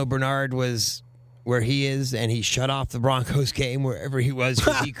I know Bernard was where he is, and he shut off the Broncos game wherever he was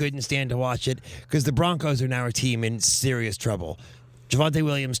because he couldn't stand to watch it because the Broncos are now a team in serious trouble. Javonte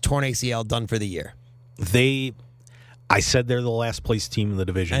Williams, torn ACL, done for the year. I said they're the last place team in the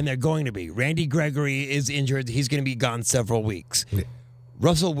division. And they're going to be. Randy Gregory is injured. He's going to be gone several weeks. Yeah.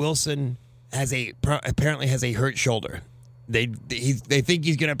 Russell Wilson apparently has a hurt shoulder. They think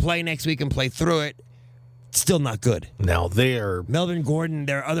he's going to play next week and play through it. Still not good. Now Melvin Gordon,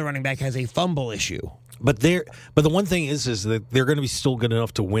 their other running back, has a fumble issue. But the one thing is that they're going to be still good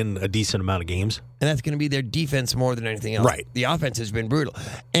enough to win a decent amount of games. And that's going to be their defense more than anything else. Right. The offense has been brutal.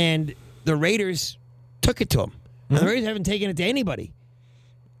 And the Raiders took it to them. Mm-hmm. And the Raiders haven't taken it to anybody.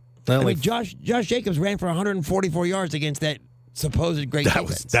 Josh Jacobs ran for 144 yards against that supposed great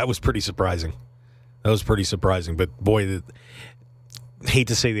defense. That was pretty surprising. But boy, hate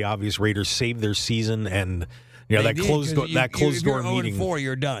to say the obvious, Raiders saved their season, and that closed door meeting. 0-4,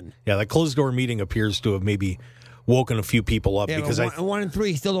 you're done. Yeah, that closed door meeting appears to have maybe woken a few people up because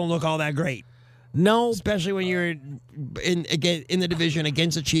 1-3 still don't look all that great. No, especially when you're in the division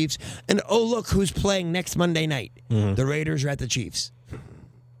against the Chiefs, and look who's playing next Monday night. Mm-hmm. The Raiders are at the Chiefs.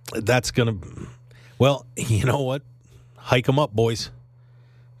 That's gonna. Well, you know what? Hike them up, boys.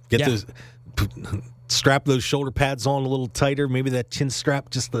 Strap those shoulder pads on a little tighter. Maybe that chin strap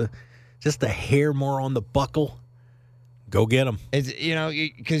just a hair more on the buckle. Go get them.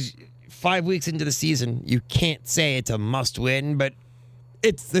 Because 5 weeks into the season, you can't say it's a must-win, but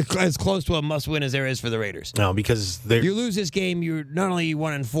it's as close to a must-win as there is for the Raiders. No, because you lose this game, you're not only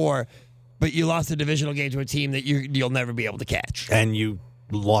 1-4, but you lost a divisional game to a team that you'll never be able to catch. And you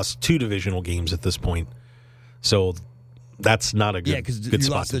lost 2 divisional games at this point, so that's not a good spot to be. You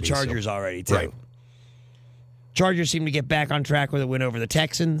lost the Chargers already, too. Right. Chargers seem to get back on track with a win over the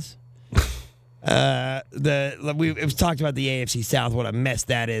Texans. We've talked about the AFC South, what a mess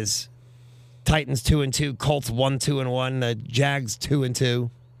that is. Titans 2-2, Colts 1-2-1, the Jags 2-2.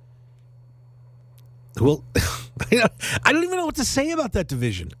 Well, I don't even know what to say about that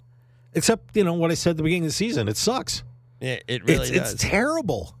division, except what I said at the beginning of the season. It sucks. It really does. It's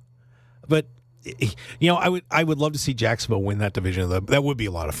terrible. But I would love to see Jacksonville win that division. That would be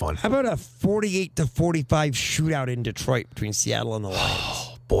a lot of fun. How about a 48-45 shootout in Detroit between Seattle and the Lions?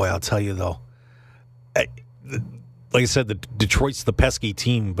 Oh, boy, I'll tell you though. Like I said, Detroit's the pesky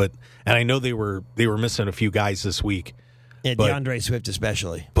team, and I know they were missing a few guys this week. Yeah, DeAndre Swift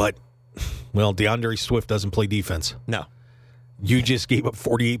especially. But DeAndre Swift doesn't play defense. No. You just gave up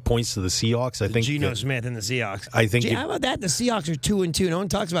 48 points to the Seahawks. I think Geno Smith and the Seahawks. I think. How about that? The Seahawks are 2-2. No one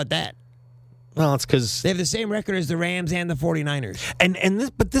talks about that. Well, it's because they have the same record as the Rams and the 49ers.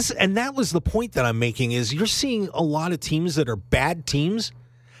 And that was the point that I'm making is you're seeing a lot of teams that are bad teams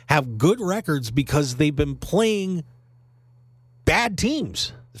have good records because they've been playing bad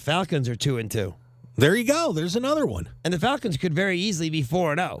teams. The Falcons are 2-2. There you go. There's another one. And the Falcons could very easily be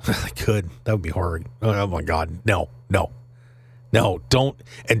 4-0. They could. That would be hard. Oh my God. No. Don't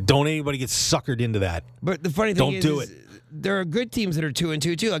anybody get suckered into that. But the funny thing is, do it. There are good teams that are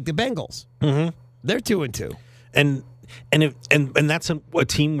 2-2 too, like the Bengals. Mm-hmm. They're 2-2. And that's a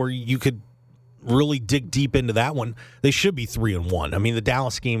team where you could really dig deep into that one. They should be 3-1. I mean, the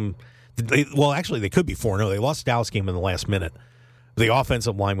Dallas game. Actually, they could be 4-0. They lost the Dallas game in the last minute. The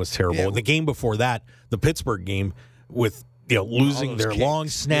offensive line was terrible. Yeah. The game before that, the Pittsburgh game, with losing their kicks. long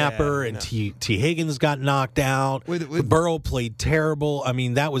snapper and T. Higgins got knocked out. Burrow played terrible. I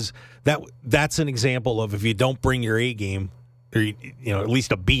mean, that's an example of if you don't bring your A game, or at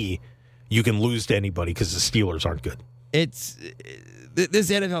least a B, you can lose to anybody because the Steelers aren't good. This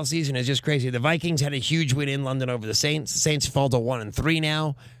NFL season is just crazy. The Vikings had a huge win in London over the Saints. The Saints fall to 1-3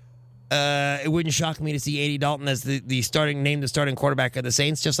 now. It wouldn't shock me to see Andy Dalton as the starting quarterback of the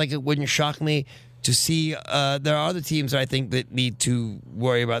Saints, just like it wouldn't shock me to see there are other teams that I think that need to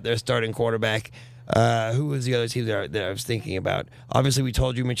worry about their starting quarterback. Who was the other team that I was thinking about? Obviously, we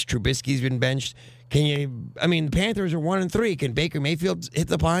told you Mitch Trubisky's been benched. The Panthers are 1-3. Can Baker Mayfield hit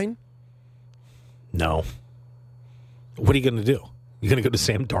the pine? No. What are you going to do? You going to go to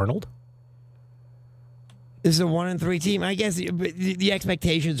Sam Darnold? This is a 1-3 team. I guess the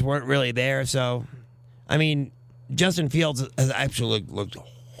expectations weren't really there. So, Justin Fields has actually looked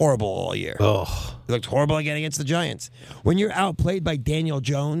horrible all year. Oh. He looked horrible again against the Giants. When you're outplayed by Daniel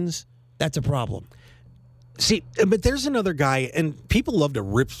Jones, that's a problem. See, but there's another guy, and people love to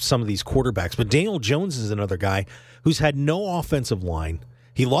rip some of these quarterbacks, but Daniel Jones is another guy who's had no offensive line.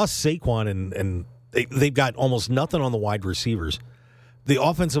 He lost Saquon, and they've got almost nothing on the wide receivers. The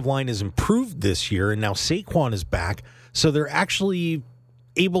offensive line has improved this year, and now Saquon is back, so they're actually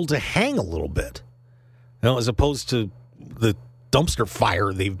able to hang a little bit, as opposed to the dumpster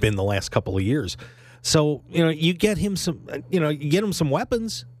fire they've been the last couple of years. So you get him some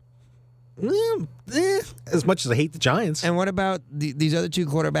weapons. As much as I hate the Giants. And what about these other two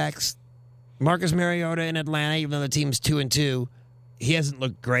quarterbacks? Marcus Mariota in Atlanta, even though the team's 2-2. He hasn't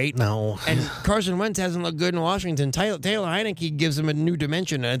looked great. No. And Carson Wentz hasn't looked good in Washington. Taylor Heineke gives him a new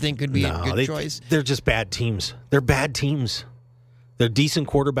dimension, and I think could be a good choice. They're just bad teams. They're bad teams. They're decent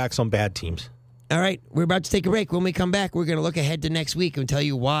quarterbacks on bad teams. All right, we're about to take a break. When we come back, we're going to look ahead to next week and tell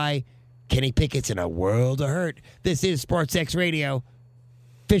you why Kenny Pickett's in a world of hurt. This is SportsXradio,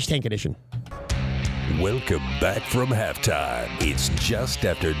 Fish Tank Edition. Welcome back from halftime. It's just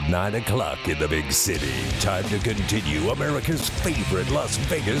after 9 o'clock in the big city. Time to continue America's favorite Las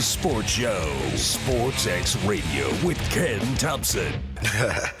Vegas sports show, SportsXradio with Ken Thompson.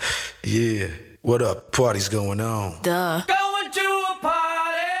 Yeah, what up? Party's going on. Duh. Going to a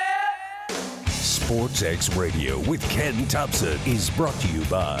party. SportsXradio with Ken Thompson is brought to you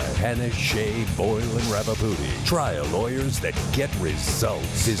by Hannah, Shea, Boyle, and Ravaputi. Trial lawyers that get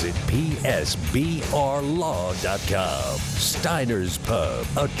results. Visit PSBRLaw.com. Steiner's Pub,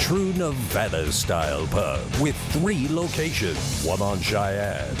 a true Nevada-style pub with 3 locations. One on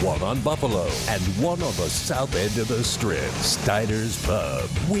Cheyenne, one on Buffalo, and one on the south end of the Strip. Steiner's Pub.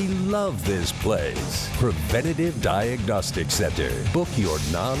 We love this place. Preventative Diagnostic Center. Book your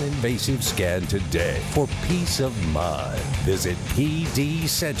non-invasive scan today for peace of mind. Visit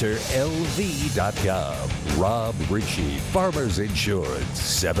pdcenterlv.com. Rob Ritchie, Farmers Insurance,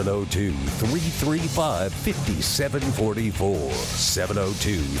 702-335-5744.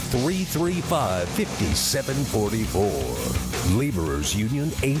 702-335-5744. Laborers Union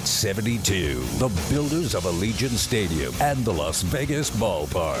 872, the builders of Allegiant Stadium and the Las Vegas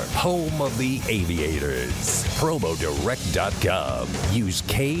Ballpark, home of the Aviators. PromoDirect.com. Use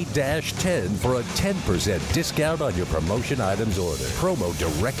K-10 for a 10% discount on your promotion items order.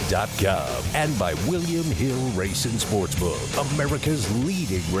 PromoDirect.com. And by William Hill Racing Sportsbook, America's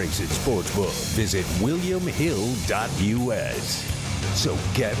leading racing sportsbook. Visit WilliamHill.us. So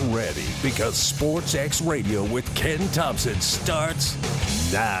get ready, because SportsXradio with Ken Thompson starts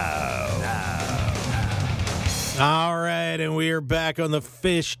now. All right, and we are back on the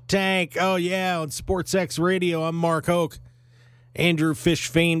Fish Tank. Oh, yeah, on SportsXradio. I'm Mark Hoke. Andrew Fish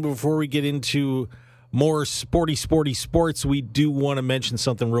Fain. Before we get into more sporty sports, we do want to mention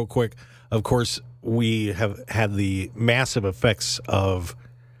something real quick. Of course, we have had the massive effects of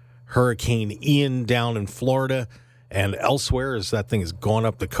Hurricane Ian down in Florida, and elsewhere as that thing has gone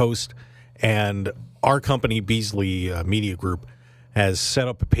up the coast. And our company, Beasley Media Group, has set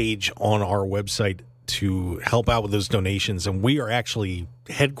up a page on our website to help out with those donations. And we are actually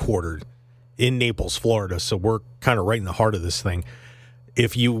headquartered in Naples, Florida, so we're kind of right in the heart of this thing.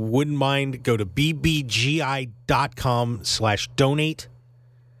 If you wouldn't mind, go to bbgi.com/donate,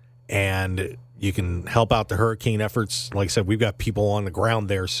 and you can help out the hurricane efforts. Like I said, we've got people on the ground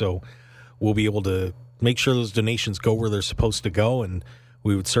there, so we'll be able to make sure those donations go where they're supposed to go, and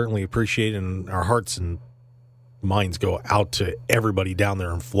we would certainly appreciate it, and our hearts and minds go out to everybody down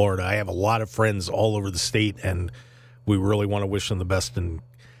there in Florida. I have a lot of friends all over the state, and we really want to wish them the best and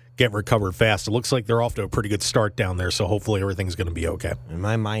get recovered fast. It looks like they're off to a pretty good start down there, so hopefully everything's going to be okay. And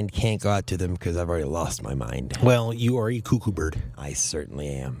my mind can't go out to them because I've already lost my mind. Well, you are a cuckoo bird. I certainly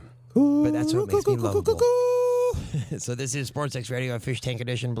am. But that's what makes me lovable. So this is SportsXradio, a Fish Tank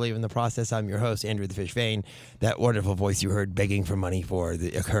edition. Believe in the process. I'm your host, Andrew the Fish Fain. That wonderful voice you heard begging for money for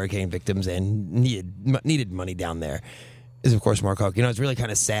the hurricane victims and needed money down there is, of course, Mark Hoke. You know, it's really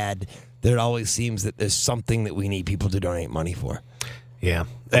kind of sad that it always seems that there's something that we need people to donate money for. Yeah.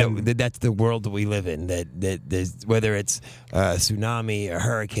 That's the world that we live in, that there's, whether it's a tsunami, a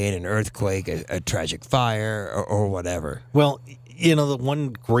hurricane, an earthquake, a tragic fire, or whatever. Well, you know, the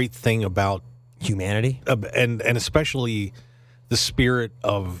one great thing about humanity, and especially the spirit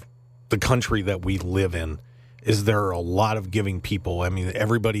of the country that we live in, is there are a lot of giving people. I mean,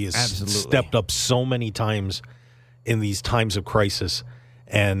 everybody has stepped up so many times in these times of crisis.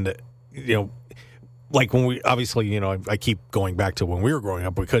 And, you know, like when we, obviously, you know, I keep going back to when we were growing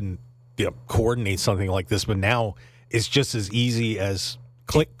up, we couldn't, you know, coordinate something like this. But now it's just as easy as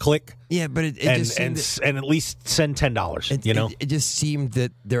click. Yeah, but it just seemed and at least send $10. You know, it just seemed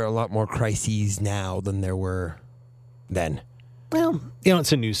that there are a lot more crises now than there were then. Well, you know,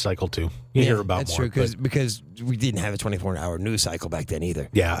 it's a news cycle too. You hear about that's more. That's true because we didn't have a 24-hour news cycle back then either.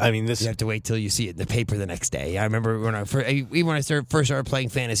 Yeah, I mean, you have to wait till you see it in the paper the next day. I remember when I first started playing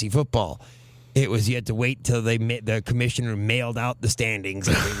fantasy football. It was you had to wait till the commissioner mailed out the standings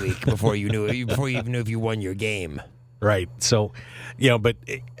every week before you even knew if you won your game. Right. So, you know, but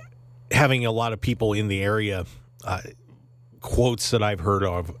having a lot of people in the area, quotes that I've heard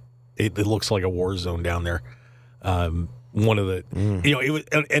of, it looks like a war zone down there. One of the, you know, it was,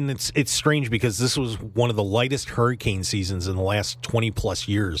 and it's strange because this was one of the lightest hurricane seasons in the last 20 plus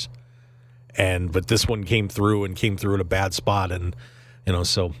years, but this one came through at a bad spot, and you know,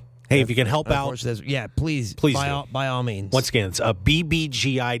 so. Hey, if you can help out, yeah, please by all means. Once again, it's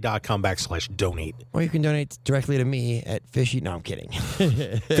bbgi.com/donate. Or you can donate directly to me at Fishy. No, I'm kidding.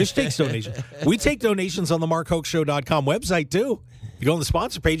 Fish takes donations. We take donations on the MarkHokeShow.com website, too. You go on the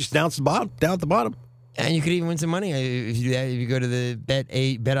sponsor page, it's down at the bottom. And you could even win some money if you do that. If you go to the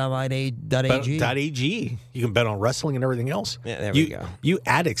betonline.ag. You can bet on wrestling and everything else. Yeah, there we go. You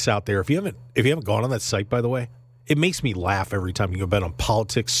addicts out there, if you haven't gone on that site, by the way, it makes me laugh every time you go bet on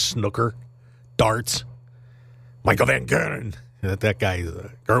politics, snooker, darts. Michael Van Gerwen. That guy,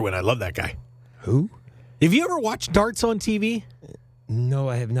 Gerwin, I love that guy. Who? Have you ever watched darts on TV? No,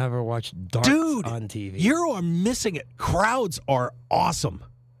 I have never watched darts on TV. You are missing it. Crowds are awesome.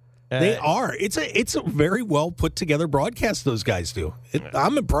 They are. It's a very well put together broadcast those guys do.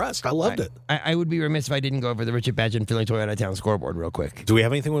 I'm impressed. I loved it. I would be remiss if I didn't go over the Richard Badge and Philly Toyota Town scoreboard real quick. Do we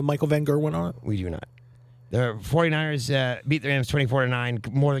have anything with Michael Van Gerwen on it? We do not. The 49ers beat the Rams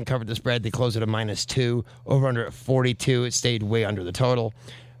 24-9, more than covered the spread. They closed at a -2. Over under at 42. It stayed way under the total.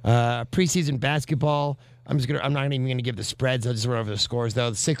 Preseason basketball. I'm not even going to give the spreads. I'll just run over the scores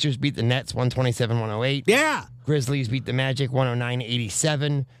though. The Sixers beat the Nets 127-108. Yeah. Grizzlies beat the Magic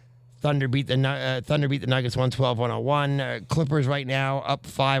 109-87. Thunder beat the Nuggets 112-101. Clippers right now up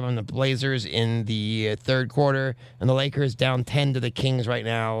 5 on the Blazers in the third quarter, and the Lakers down 10 to the Kings right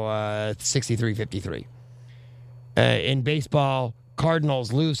now, 63-53. In baseball,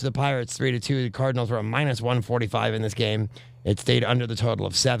 Cardinals lose to the Pirates 3-2. The Cardinals were a -145 in this game. It stayed under the total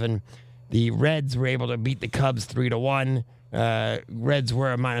of 7. The Reds were able to beat the Cubs 3-1. Reds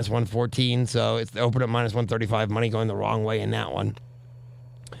were a -114, so it's opened at -135. Money going the wrong way in that one.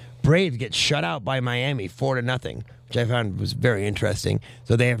 Braves get shut out by Miami 4-0, which I found was very interesting.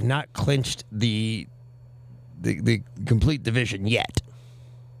 So they have not clinched the complete division yet.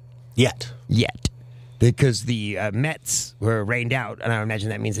 Yet. Because the Mets were rained out, and I imagine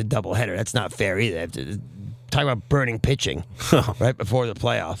that means a doubleheader. That's not fair either. Talk about burning pitching right before the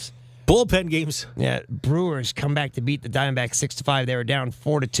playoffs. Bullpen games. Yeah, Brewers come back to beat the Diamondbacks 6-5. They were down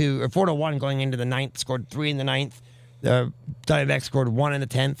 4-2 or 4-1 going into the ninth. Scored 3 in the ninth. The Diamondbacks scored 1 in the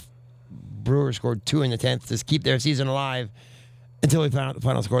 10th. Brewers scored 2 in the 10th to keep their season alive until we found out the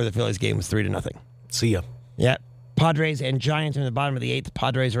final score of the Phillies game was 3-0. See ya. Yeah. Padres and Giants are in the bottom of the 8th.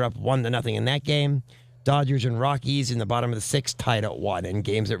 Padres are up 1-0 in that game. Dodgers and Rockies in the bottom of the 6th, tied at 1 in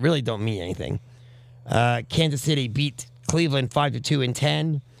games that really don't mean anything. Kansas City beat Cleveland 5-2 in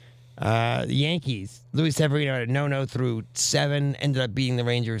 10. The Yankees, Luis Severino had a no-no through 7, ended up beating the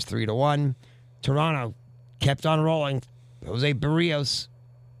Rangers 3-1. Toronto kept on rolling. Jose Barrios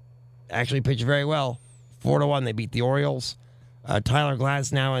actually pitched very well. 4-1, they beat the Orioles. Tyler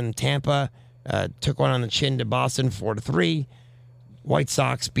Glasnow in Tampa took one on the chin to Boston 4-3. White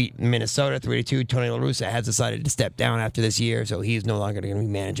Sox beat Minnesota 3-2. Tony La Russa has decided to step down after this year, so he's no longer going to be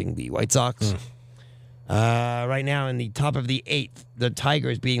managing the White Sox. Right now in the top of the 8th, the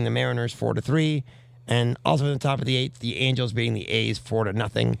Tigers beating the Mariners 4-3. And also in the top of the 8th, the Angels beating the A's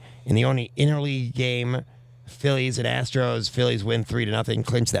 4-0. In the only interleague game, Phillies and Astros, Phillies win 3-0,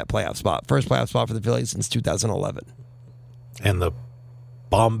 clinch that playoff spot. First playoff spot for the Phillies since 2011. And the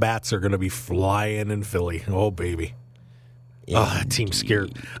Bombats are going to be flying in Philly. Oh, baby. Oh, that team's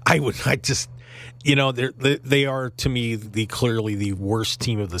scared. I just, they are, to me, clearly the worst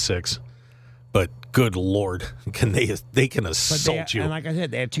team of the 6. But good Lord, they can assault you. And like I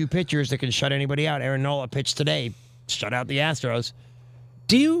said, they have 2 pitchers that can shut anybody out. Aaron Nola pitched today, shut out the Astros.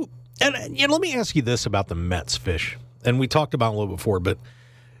 Let me ask you this about the Mets, Fish. And we talked about it a little before, but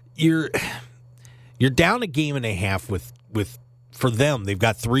you're down a game and a half with for them. They've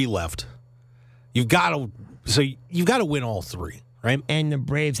got 3 left. You've got to win all 3, right? And the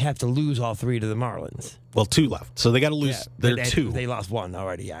Braves have to lose all 3 to the Marlins. Well, 2 left, so they got to lose their 2. They lost 1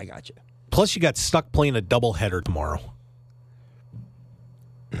 already. Yeah, I got you. Plus, you got stuck playing a doubleheader tomorrow.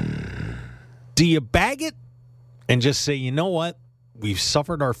 Do you bag it and just say, you know what? We've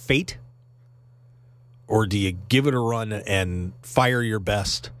suffered our fate? Or do you give it a run and fire your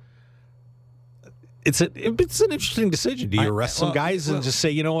best? It's an interesting decision. Do you arrest some guys and just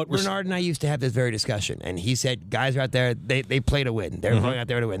say, you know what? Bernard and I used to have this very discussion, and he said guys are out there, they play to win. They're going out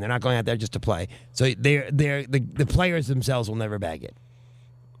there to win. They're not going out there just to play. So the players themselves will never bag it.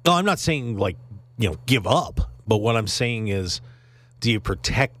 No, I'm not saying, give up. But what I'm saying is, do you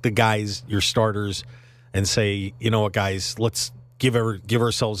protect the guys, your starters, and say, you know what, guys, let's give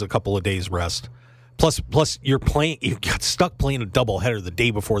ourselves a couple of days rest. Plus, you got stuck playing a doubleheader the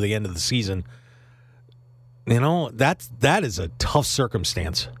day before the end of the season. That is a tough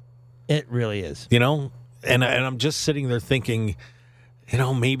circumstance. It really is. And I'm just sitting there thinking,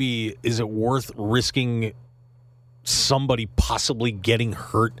 maybe is it worth risking somebody possibly getting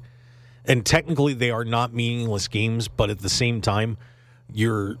hurt? And technically they are not meaningless games, but at the same time,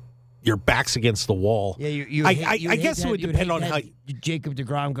 your back's against the wall. Yeah, I guess it would depend on how Jacob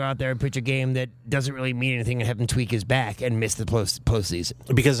deGrom go out there and pitch a game that doesn't really mean anything and have him tweak his back and miss the postseason.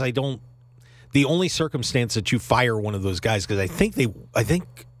 Because the only circumstance that you fire one of those guys, because I think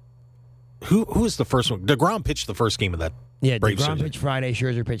who was the first one? DeGrom pitched the first game of that. Yeah, Braves DeGrom season. pitched Friday,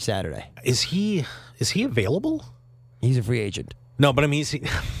 Scherzer pitched Saturday. Is he available? He's a free agent. No, but I mean, is he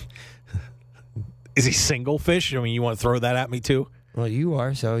single, Fish? I mean, you want to throw that at me too? Well, you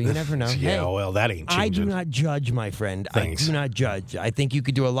are, so you never know. Yeah, well, that ain't changing. I do not judge, my friend. Thanks. I do not judge. I think you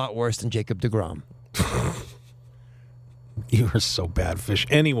could do a lot worse than Jacob deGrom. You are so bad, Fish.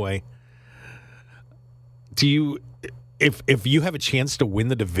 Anyway, if you have a chance to win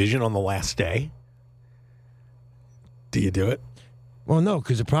the division on the last day, do you do it? Well, no,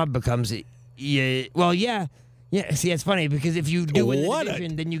 because the problem becomes, yeah. See, it's funny because if you do win the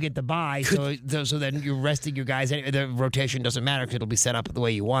division, then you get the bye. So then you're resting your guys. The rotation doesn't matter because it'll be set up the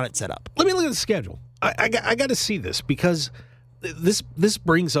way you want it set up. Let me look at the schedule. I got to see this because this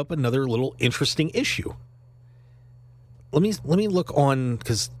brings up another little interesting issue. Let me look on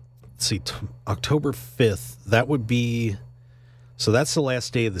because let's see, October 5th. That would be so. That's the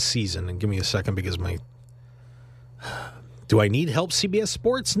last day of the season. And give me a second because do I need help, CBS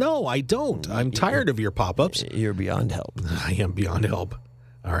Sports? No, I don't. I'm tired of your pop-ups. You're beyond help. I am beyond help.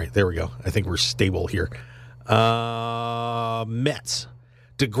 All right, there we go. I think we're stable here. Mets.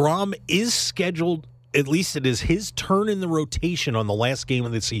 DeGrom is scheduled, at least it is his turn in the rotation on the last game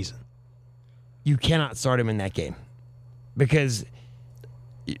of the season. You cannot start him in that game because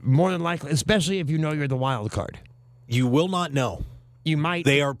more than likely, especially if you know you're the wild card. You will not know. You might.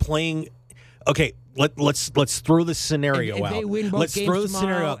 They are playing. Okay, let's throw this scenario if out. They win both let's games throw the tomorrow,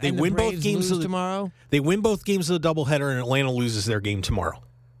 scenario out. They and win the both Braves games lose tomorrow. They win both games of the doubleheader, and Atlanta loses their game tomorrow.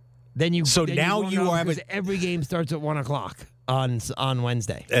 Then you. So then now you are having every game starts at 1:00 on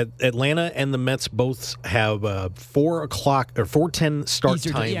Wednesday. Atlanta and the Mets both have 4:00 or 4:10 start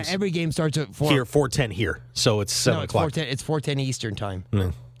Eastern times. Yeah, every game starts at 4. Here, 4:10 here, so it's 7 o'clock. It's 4:10 Eastern time.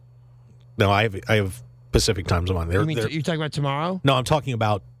 No, I have Pacific times on there. You're talking about tomorrow? No, I'm talking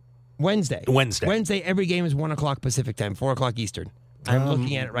about Wednesday. Wednesday. Every game is 1 o'clock Pacific time, 4 o'clock Eastern. I'm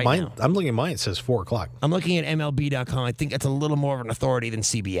looking at it right now. I'm looking at mine. It says 4 o'clock. I'm looking at MLB.com. I think that's a little more of an authority than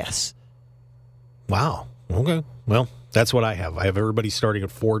CBS. Wow. Okay. Well, that's what I have. I have everybody starting at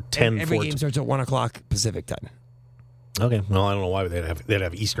 4:10. Every game starts at 1 o'clock Pacific time. Okay. Well, I don't know why they'd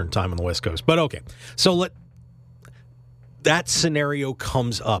have Eastern time on the West Coast, but okay. So that scenario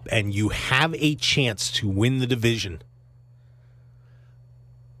comes up, and you have a chance to win the division.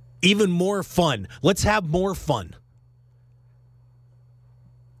 Even more fun. Let's have more fun.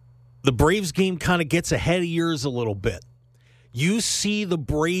 The Braves game kind of gets ahead of yours a little bit. You see the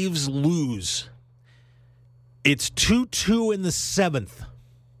Braves lose. It's 2-2 in the 7th.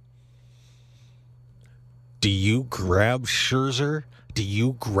 Do you grab Scherzer? Do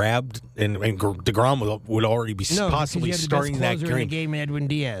you grab and DeGrom would already be possibly starting that game? In the game, Edwin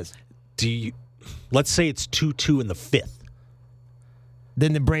Diaz. Let's say it's 2-2 in the 5th.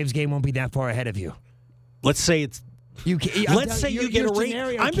 Then the Braves game won't be that far ahead of you. Let's say it's. Let's say you get a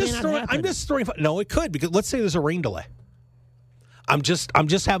rain. I'm just throwing. No, it could, because let's say there's a rain delay. I'm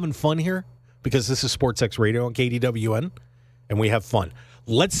just having fun here because this is Sportsxradio on KDWN, and we have fun.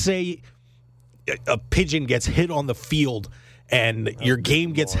 Let's say a pigeon gets hit on the field and your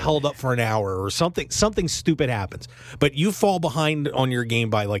game gets held up for an hour or something stupid happens, but you fall behind on your game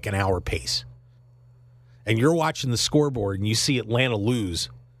by like an hour pace. And you're watching the scoreboard and you see Atlanta lose.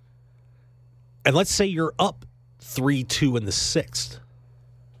 And let's say you're up 3-2 in the 6th.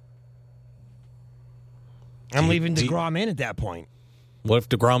 I'm leaving DeGrom in at that point. What if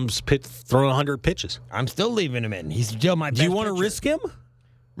DeGrom's throwing 100 pitches? I'm still leaving him in. He's still my best Do you want to pitcher. risk him?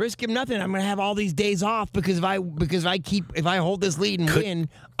 Risk him nothing. I'm going to have all these days off because if I hold this lead and win,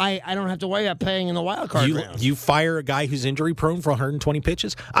 I don't have to worry about playing in the wild card round. You fire a guy who's injury prone for 120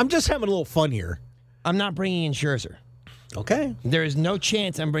 pitches? I'm just having a little fun here. I'm not bringing in Scherzer. Okay. There is no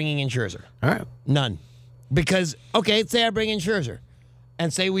chance I'm bringing in Scherzer. All right. None. Because, okay, say I bring in Scherzer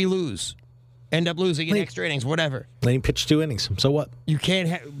and say we lose. End up losing in extra innings, whatever. Then he pitched 2 innings. So what? You can't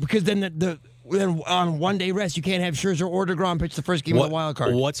have, because then then on 1 day rest, you can't have Scherzer or DeGrom pitch the first game of the wild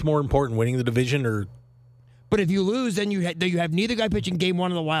card. What's more important, winning the division or? But if you lose, then you have neither guy pitching game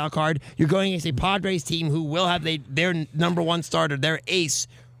 1 of the wild card. You're going against a Padres team who will have their number 1 starter, their ace,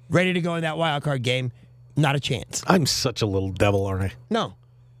 ready to go in that wild card game. Not a chance. I'm such a little devil, aren't I? No,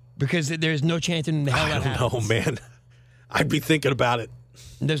 because there's no chance in hell that happens. I don't know, man. I'd be thinking about it.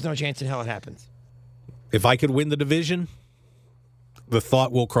 There's no chance in hell it happens. If I could win the division, the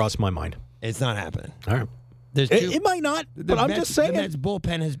thought will cross my mind. It's not happening. All right. It might not, but I'm just saying. The Mets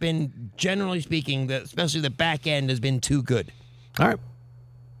bullpen has been, generally speaking, especially the back end, has been too good. All right.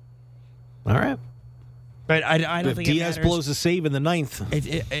 But I don't think Diaz blows a save in the 9th.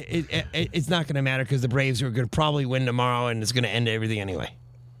 It's not going to matter because the Braves are going to probably win tomorrow, and it's going to end everything anyway.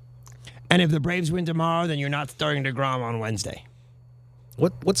 And if the Braves win tomorrow, then you're not starting DeGrom on Wednesday.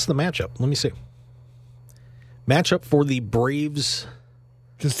 What's the matchup? Let me see. Matchup for the Braves.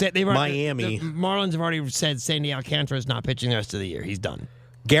 Miami. The Marlins have already said Sandy Alcantara is not pitching the rest of the year. He's done.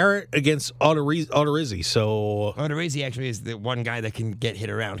 Garrett against Odorizzi. So Odorizzi actually is the one guy that can get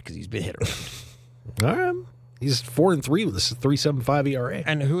hit around because he's been hit around. All right. He's 4-3 with a 3.75 ERA.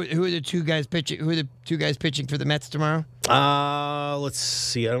 And who are the two guys pitching? Who are the 2 guys pitching for the Mets tomorrow? Let's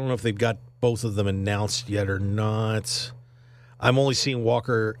see. I don't know if they've got both of them announced yet or not. I'm only seeing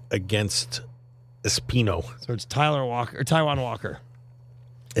Walker against Espino. So it's Taijuan Walker.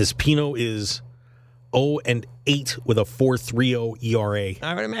 Espino is 0-8 with a 4.30 ERA.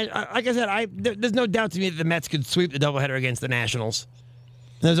 I would imagine, like I said, there's no doubt to me that the Mets could sweep the doubleheader against the Nationals.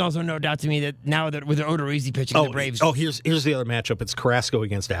 There's also no doubt to me that now that with Odorizzi pitching, the Braves. Oh, here's the other matchup. It's Carrasco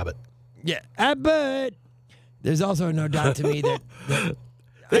against Abbott. Yeah, Abbott. There's also no doubt to me that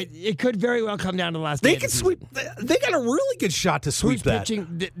it could very well come down to the last day. They can sweep. They got a really good shot to sweep that.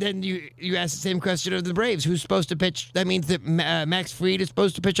 Pitching? Then you ask the same question of the Braves. Who's supposed to pitch? That means that Max Fried is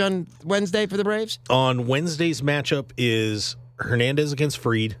supposed to pitch on Wednesday for the Braves? On Wednesday's matchup is Hernandez against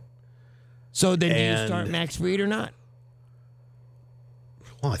Fried. So then do you start Max Fried or not?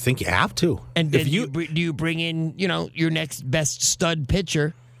 Well, I think you have to. And then do you bring in, your next best stud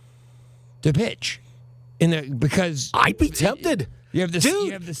pitcher to pitch? Because I'd be tempted. You have the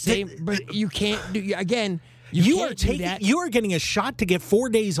same, but you can't do again. You are getting a shot to get 4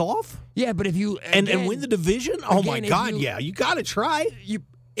 days off. Yeah, but if you and win the division, oh my God, you got to try.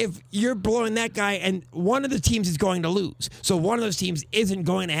 If you're blowing that guy, and one of the teams is going to lose, so one of those teams isn't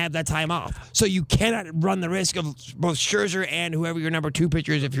going to have that time off. So you cannot run the risk of both Scherzer and whoever your number 2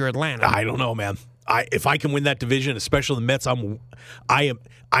 pitcher is if you're Atlanta. I don't know, man. If I can win that division, especially the Mets, I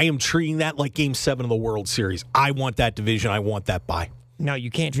am treating that like Game 7 of the World Series. I want that division. I want that bye. No,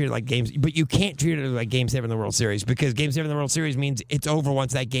 you can't treat it like games, but you can't treat it like Game 7 of the World Series because Game 7 of the World Series means it's over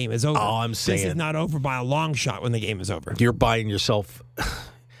once that game is over. Oh, I'm saying this is not over by a long shot when the game is over. You're buying yourself.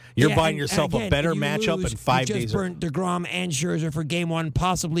 You're buying yourself a better matchup in 5 days. You just burnt DeGrom and Scherzer for Game 1,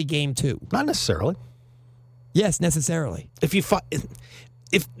 possibly Game 2. Not necessarily. Yes, necessarily. If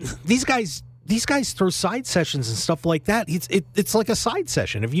these guys throw side sessions and stuff like that, it's like a side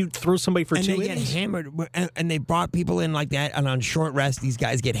session. If you throw somebody for 2 innings, and they get hammered, and they brought people in like that, and on short rest, these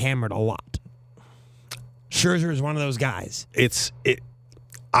guys get hammered a lot. Scherzer is one of those guys.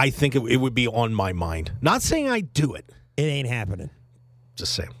 I think it would be on my mind. Not saying I do it. It ain't happening.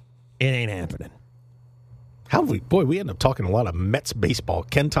 Just saying. It ain't happening. We end up talking a lot of Mets baseball.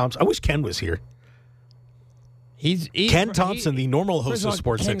 Ken Thompson. I wish Ken was here. Ken Thompson, the normal host of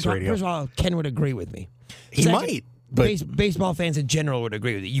Sportsxradio. First of all, Ken would agree with me. He might, but baseball fans in general would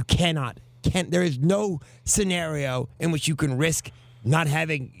agree with it. You cannot. There is no scenario in which you can risk not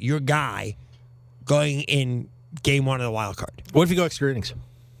having your guy going in Game 1 of the wild card. What if you go extra innings?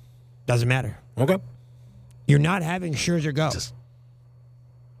 Doesn't matter. Okay. You're not having Scherzer go.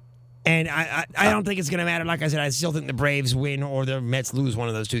 And I don't think it's going to matter. Like I said, I still think the Braves win or the Mets lose one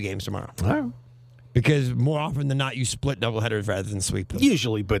of those 2 games tomorrow. All right. Because more often than not, you split doubleheaders rather than sweep them.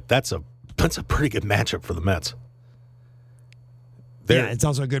 Usually, but that's a pretty good matchup for the Mets. Yeah, it's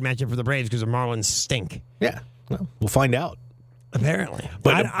also a good matchup for the Braves because the Marlins stink. Yeah, well, we'll find out. Apparently.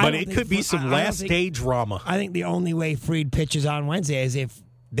 But it could be some last-day drama. I think the only way Fried pitches on Wednesday is if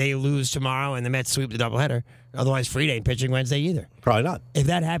they lose tomorrow and the Mets sweep the doubleheader. Otherwise, Fried ain't pitching Wednesday either. Probably not. If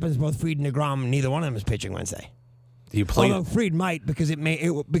that happens, both Fried and DeGrom, neither one of them is pitching Wednesday. Do you play? Although Fried might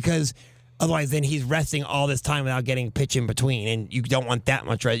because otherwise then he's resting all this time without getting pitch in between, and you don't want that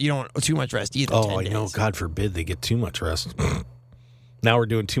much rest. You don't want too much rest either. Oh, I know. God forbid they get too much rest. Now we're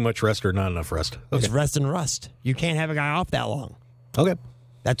doing too much rest or not enough rest. Okay. It's rest and rust. You can't have a guy off that long. Okay.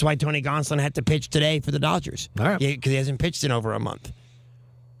 That's why Tony Gonsolin had to pitch today for the Dodgers. All right. Because he hasn't pitched in over a month.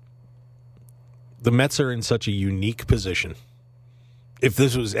 The Mets are in such a unique position. If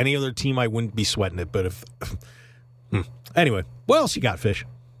this was any other team, I wouldn't be sweating it. But if anyway, what else you got, Fish?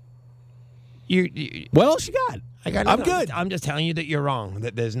 What else you got? I'm good. I'm just telling you that you're wrong.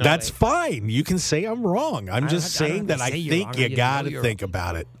 That there's no. That's fine. You can say I'm wrong. I'm just saying that I think you got to think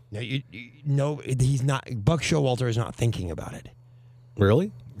about it. No, he's not. Buck Showalter is not thinking about it.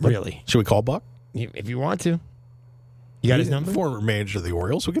 Really? Really? Should we call Buck? If you want to. You got his number? Former manager of the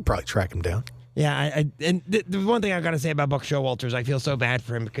Orioles. We could probably track him down. Yeah, and the one thing I've got to say about Buck Showalter is I feel so bad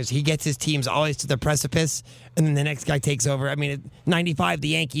for him because he gets his teams always to the precipice, and then the next guy takes over. I mean, at 95, the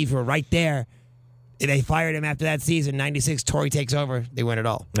Yankees were right there. They fired him after that season. 96, Torrey takes over. They win it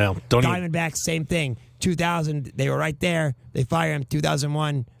all. No, Diamondbacks, same thing. 2000, they were right there. They fire him.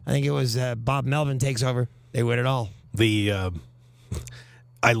 2001, I think it was Bob Melvin takes over. They win it all.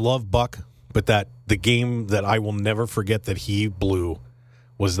 I love Buck, but the game that I will never forget that he blew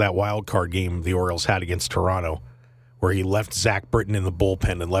was that wild card game the Orioles had against Toronto, where he left Zach Britton in the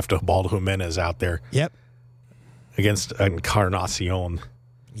bullpen and left Ubaldo Jimenez out there. Yep. Against Encarnacion.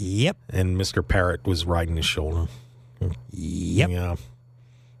 Yep. And Mr. Parrott was riding his shoulder. Yep. Yeah.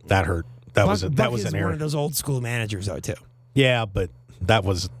 That hurt. That was an error. He's one of those old school managers, though, too. Yeah, but that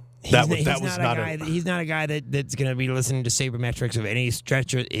was He's not a guy that's going to be listening to sabermetrics of any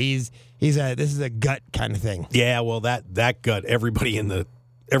stretch. This is a gut kind of thing. Yeah, well, that gut. Everybody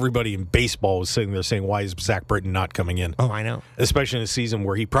in baseball was sitting there saying, "Why is Zach Britton not coming in?" Oh, I know. Especially in a season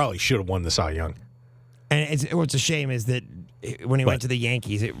where he probably should have won the Cy Young. And what's a shame is that when he went to the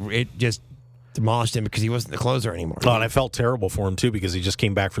Yankees, it just demolished him because he wasn't the closer anymore. Oh, and I felt terrible for him too because he just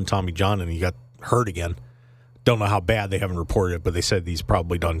came back from Tommy John and he got hurt again. Don't know how bad, they haven't reported it, but they said he's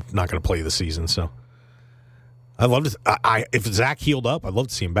probably not going to play the season. So I love to. If Zach healed up, I'd love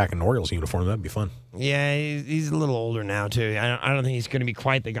to see him back in an Orioles uniform. That'd be fun. Yeah, he's a little older now too. I don't think he's going to be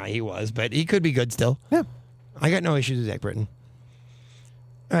quite the guy he was, but he could be good still. Yeah, I got no issues with Zach Britton.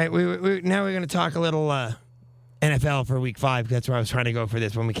 All right, now we're going to talk a little NFL for Week 5. That's where I was trying to go for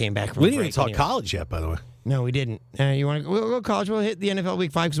this when we came back from. We didn't even talk college yet, by the way. No, we didn't. You want to we'll go college? We'll hit the NFL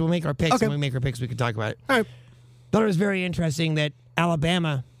Week 5 because we'll make our picks. Okay. And when we make our picks, we can talk about it. All right. Thought it was very interesting that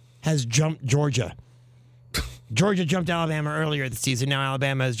Alabama has jumped Georgia. Georgia jumped Alabama earlier this season. Now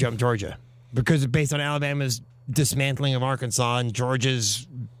Alabama has jumped Georgia because it's based on Alabama's dismantling of Arkansas and Georgia's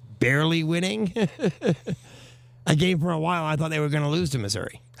barely winning a game for a while. I thought they were going to lose to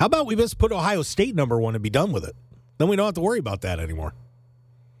Missouri. How about we just put Ohio State number 1 and be done with it? Then we don't have to worry about that anymore.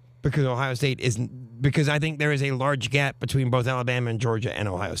 Because Ohio State isn't. Because I think there is a large gap between both Alabama and Georgia and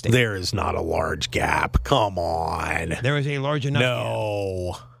Ohio State. There is not a large gap. Come on. There is a large enough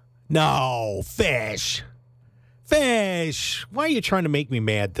gap. No, Fish. Fish, why are you trying to make me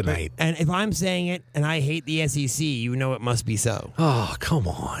mad tonight? And if I'm saying it and I hate the SEC, you know it must be so. Oh, come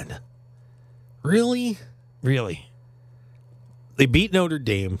on. Really? Really? They beat Notre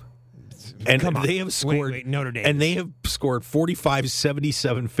Dame. And Come on. they have scored Wait, Notre Dame. And they have scored 45,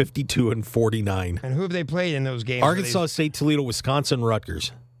 77, 52, and 49. And who have they played in those games? Arkansas State, Toledo, Wisconsin,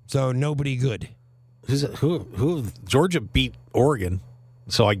 Rutgers. So nobody good. Who Georgia beat Oregon.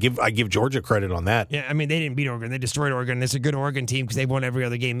 So I give Georgia credit on that. Yeah, I mean, they didn't beat Oregon. They destroyed Oregon. It's a good Oregon team because they've won every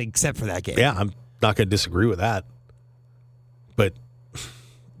other game except for that game. Yeah, I'm not going to disagree with that. But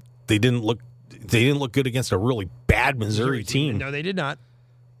they didn't look good against a really bad Missouri team. No, they did not.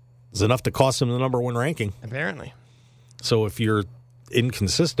 It's enough to cost them the number 1 ranking. Apparently. So if you're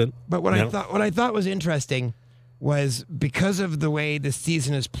inconsistent, but what I thought was interesting was because of the way the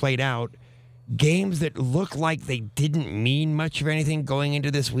season has played out, games that look like they didn't mean much of anything going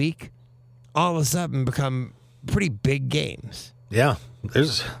into this week, all of a sudden become pretty big games. Yeah,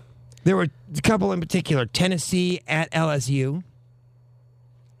 there were a couple in particular. Tennessee at LSU.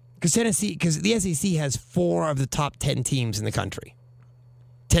 Because the SEC has 4 of the top 10 teams in the country.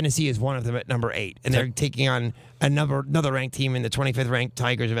 Tennessee is one of them at number 8, and they're taking on another ranked team in the 25th ranked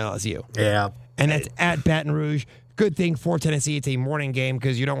Tigers of LSU. Yeah, and that's at Baton Rouge. Good thing for Tennessee, it's a morning game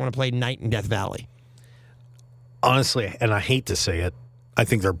because you don't want to play night in Death Valley. Honestly, and I hate to say it, I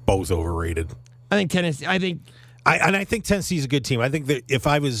think they're both overrated. I think Tennessee. I think Tennessee's a good team. I think that if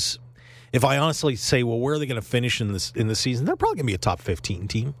I honestly say, well, where are they going to finish in the season? They're probably going to be a top 15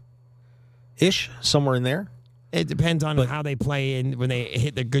 team, somewhere in there. It depends on how they play when they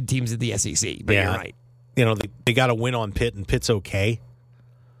hit the good teams at the SEC. But you're right. You know, they got to win on Pitt, and Pitt's okay.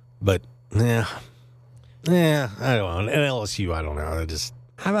 But I don't know. And LSU, I don't know.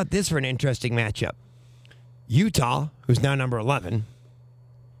 How about this for an interesting matchup? Utah, who's now number 11,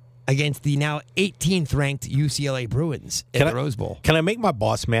 against the now 18th ranked UCLA Bruins at the Rose Bowl. Can I make my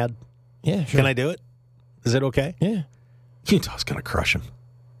boss mad? Yeah, sure. Can I do it? Is it okay? Yeah. Utah's going to crush him.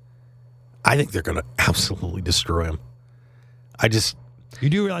 I think they're going to absolutely destroy him. You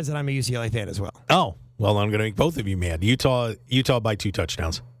do realize that I'm a UCLA fan as well. Oh, well, I'm going to make both of you mad. Utah by 2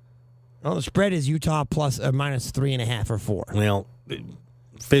 touchdowns. Well, the spread is Utah plus minus 3.5 or 4. Well,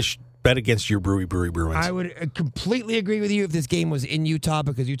 Fish, bet against your Bruins. I would completely agree with you if this game was in Utah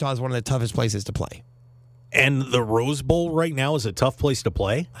because Utah is one of the toughest places to play. And the Rose Bowl right now is a tough place to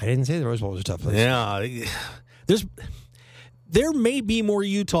play? I didn't say the Rose Bowl was a tough place. Yeah. There may be more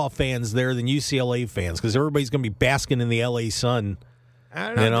Utah fans there than UCLA fans because everybody's going to be basking in the LA sun.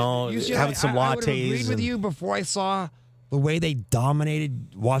 I don't know. Having some lattes. I would have agreed with you before I saw the way they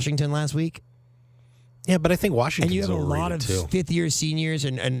dominated Washington last week. Yeah, but I think Washington's overrated, and you have a lot of fifth-year seniors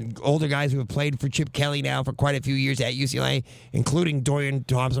and older guys who have played for Chip Kelly now for quite a few years at UCLA, including Dorian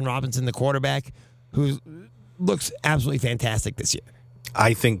Thompson-Robinson, the quarterback, who looks absolutely fantastic this year.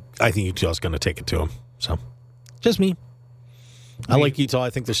 I think Utah's going to take it to him. So, just me. I like Utah.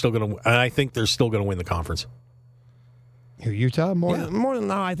 I think they're still going to win the conference. Utah? More than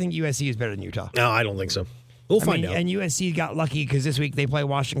now, I think USC is better than Utah. No, I don't think so. We'll find out. And USC got lucky because this week they play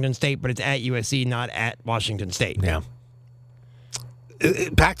Washington State, but it's at USC, not at Washington State. Yeah.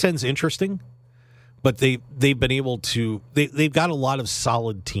 Pac-10's interesting, but they've been able to. They've got a lot of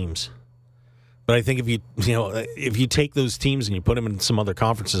solid teams. But I think if you take those teams and you put them in some other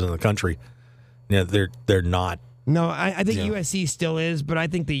conferences in the country, they're not. No, I think USC still is, but I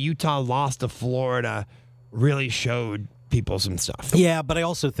think the Utah loss to Florida really showed people some stuff. Yeah, but I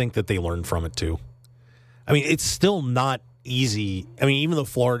also think that they learned from it too. I mean, it's still not easy. I mean, even though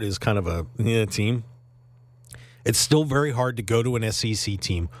Florida is kind of a team, it's still very hard to go to an SEC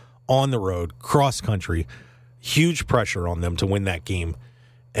team on the road, cross country, huge pressure on them to win that game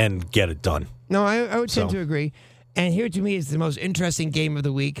and get it done. No, I would tend to agree. And here to me is the most interesting game of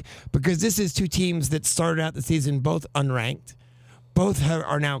the week because this is 2 teams that started out the season both unranked. Both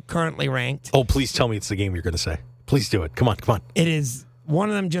are now currently ranked. Oh, please tell me it's the game you're going to say. Please do it. Come on. It is. One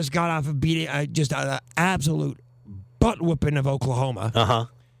of them just got off of beating just an absolute butt whooping of Oklahoma. Uh-huh.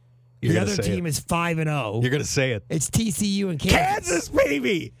 The other team is 5-0. You're going to say it. It's TCU and Kansas. Kansas,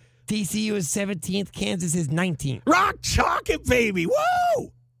 baby! TCU is 17th. Kansas is 19th. Rock chalk it, baby!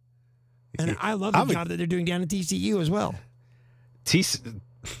 Woo! And I love the job that they're doing down at TCU as well.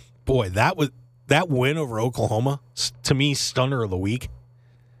 Boy, that win over Oklahoma, to me, stunner of the week.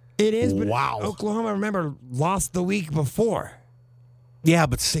 It is, but wow. Oklahoma, remember, lost the week before. Yeah,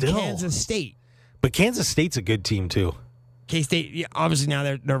 but still. To Kansas State. But Kansas State's a good team, too. K-State, obviously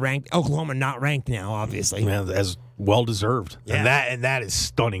now they're ranked. Oklahoma not ranked now, obviously. Yeah, as well-deserved. Yeah. And that is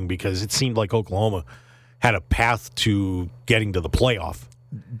stunning because it seemed like Oklahoma had a path to getting to the playoff.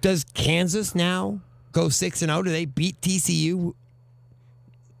 Does Kansas now go 6-0? Do they beat TCU?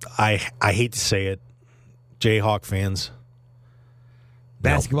 I hate to say it, Jayhawk fans.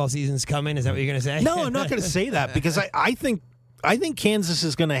 Basketball season's coming. Is that what you're going to say? No, I'm not going to say that because I think Kansas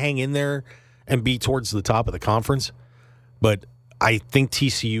is going to hang in there and be towards the top of the conference. But I think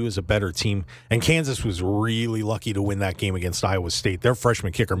TCU is a better team. And Kansas was really lucky to win that game against Iowa State. Their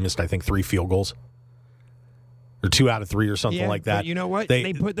freshman kicker missed, I think, 3 field goals. Or 2 out of 3 or something like that. But you know what?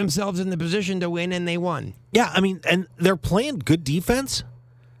 They put themselves in the position to win, and they won. Yeah, I mean, and they're playing good defense.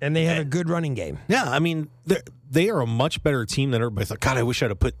 And they have a good running game. Yeah, I mean, they are a much better team than everybody thought. God, I wish I'd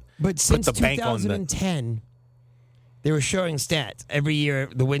have put the bank on that. 2010, they were showing stats every year,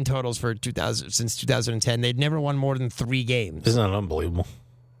 the win totals for 2000 since 2010. They'd never won more than 3 games. Isn't that unbelievable?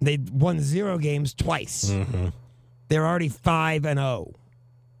 They'd won 0 games twice. Mm-hmm. They're already 5-0.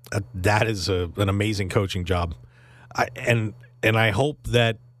 That is an amazing coaching job. And I hope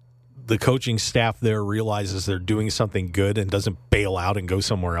that the coaching staff there realizes they're doing something good and doesn't bail out and go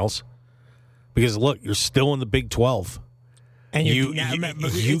somewhere else. Because look, you're still in the Big 12. And you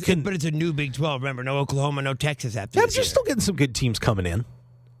can, but it's a new Big 12. Remember, no Oklahoma, no Texas after yeah, this but you're year. still getting some good teams coming in.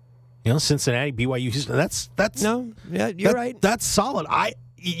 You know, Cincinnati, BYU, Houston. That's no, yeah, you're right. That's solid.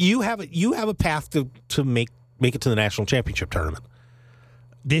 You have a path to make it to the national championship tournament.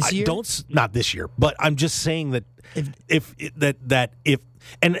 This year? Not this year, but I'm just saying that if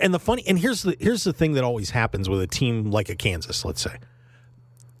and the funny and here's the thing that always happens with a team like a Kansas, let's say.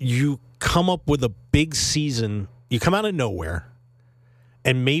 You come up with a big season, you come out of nowhere,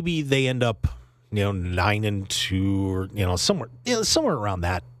 and maybe they end up, 9-2 or somewhere around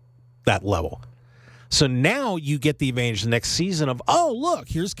that level. So now you get the advantage the next season of, oh, look,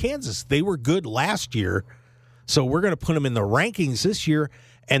 here's Kansas. They were good last year, so we're going to put them in the rankings this year.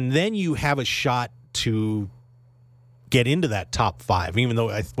 And then you have a shot to get into that top 5, even though,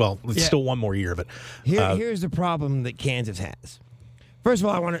 it's still one more year of it. Here's the problem that Kansas has. First of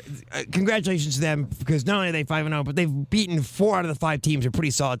all, I want to congratulations to them because not only are they 5-0, but they've beaten 4 out of the 5 teams are pretty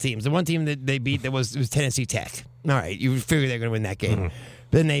solid teams. The one team that they beat that was Tennessee Tech. All right, you figure they're going to win that game. Mm-hmm.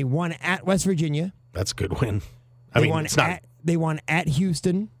 Then they won at West Virginia. That's a good win. They won at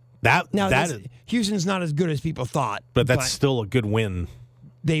Houston. Houston's not as good as people thought, but that's still a good win.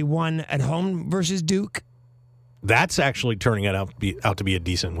 They won at home versus Duke. That's actually turning out to be a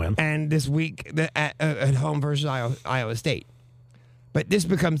decent win. And this week at home versus Iowa State. But this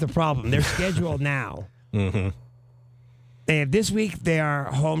becomes the problem. Their schedule now. Mm-hmm. They have this week. They are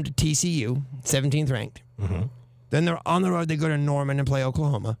home to TCU, 17th ranked. Mm-hmm. Then they're on the road. They go to Norman and play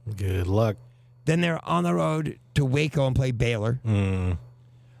Oklahoma. Good luck. Then they're on the road to Waco and play Baylor. Mm.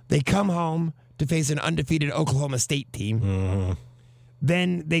 They come home to face an undefeated Oklahoma State team. Mm.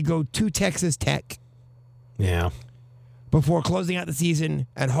 Then they go to Texas Tech. Yeah. Before closing out the season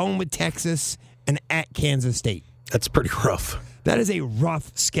at home with Texas and at Kansas State. That's pretty rough. That is a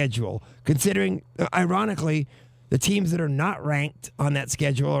rough schedule, considering, ironically, the teams that are not ranked on that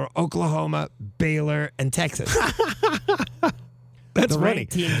schedule are Oklahoma, Baylor, and Texas. That's the funny.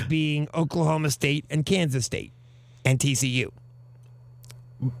 ranked teams being Oklahoma State and Kansas State and TCU.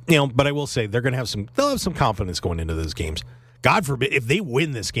 But I will say they'll have some confidence going into those games. God forbid if they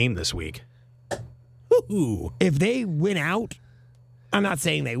win this game this week. Woo-hoo. If they win out, I'm not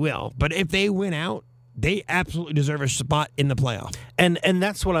saying they will, but if they win out, they absolutely deserve a spot in the playoff. And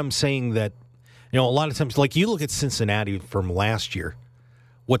that's what I'm saying that, a lot of times, like you look at Cincinnati from last year,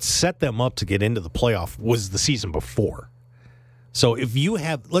 what set them up to get into the playoff was the season before. So if you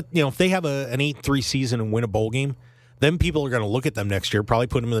have, if they have an 8-3 season and win a bowl game, then people are going to look at them next year, probably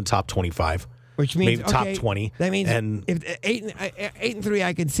put them in the top 25. Which means maybe top 20. That means if 8-3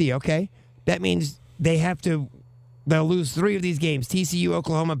 I can see, okay? That means they'll lose 3 of these games. TCU,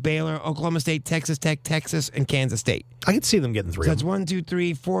 Oklahoma, Baylor, Oklahoma State, Texas Tech, Texas, and Kansas State. I could see them getting 3. So that's 1, 2,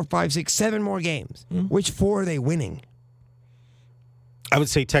 3, 4, 5, 6, 7 more games. Mm-hmm. Which 4 are they winning? I would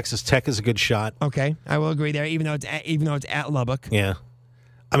say Texas Tech is a good shot. Okay, I will agree there, even though it's at Lubbock. Yeah.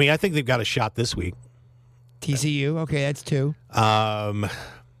 I mean, I think they've got a shot this week. TCU, okay, that's 2.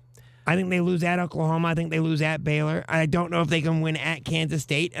 I think they lose at Oklahoma. I think they lose at Baylor. I don't know if they can win at Kansas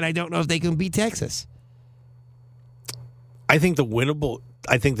State, and I don't know if they can beat Texas. I think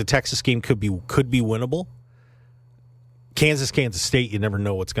the Texas game could be winnable. Kansas State, you never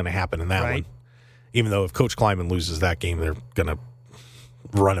know what's going to happen in that one. Even though if Coach Kleiman loses that game, they're going to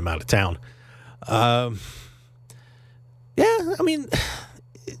run him out of town. Yeah, I mean,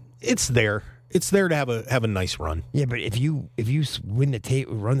 it's there. It's there to have a nice run. Yeah, but if you run the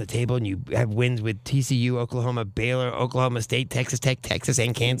table, and you have wins with TCU, Oklahoma, Baylor, Oklahoma State, Texas Tech, Texas,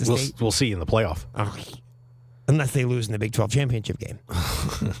 and Kansas State, we'll see in the playoff. Oh, unless they lose in the Big 12 championship game.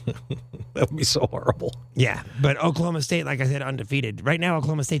 That would be so horrible. Yeah, but Oklahoma State, like I said, undefeated. Right now,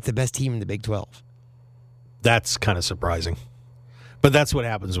 Oklahoma State's the best team in the Big 12. That's kind of surprising. But that's what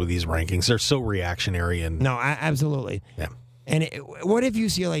happens with these rankings. They're so reactionary. And No, absolutely. Yeah. And what if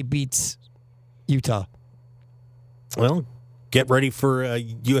UCLA beats Utah? Well, get ready for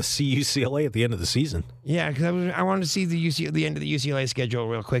USC UCLA at the end of the season. Yeah, because I wanted to see the end of the UCLA schedule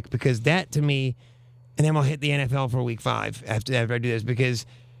real quick, because that, to me, and then we'll hit the NFL for Week 5 after I do this, because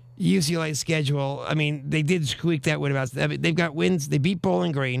UCLA's schedule, I mean, they did squeak that win about. They've got wins. They beat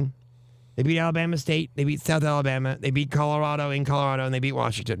Bowling Green. They beat Alabama State. They beat South Alabama. They beat Colorado in Colorado, and they beat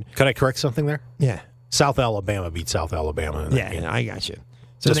Washington. Could I correct something there? Yeah. South Alabama beat South Alabama. Yeah, I got you.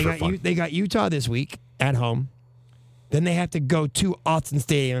 So they got Utah this week at home. Then they have to go to Autzen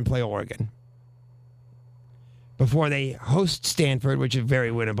Stadium and play Oregon before they host Stanford, which is very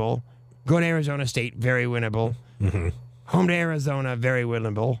winnable. Go to Arizona State, very winnable. Mm-hmm. Home to Arizona, very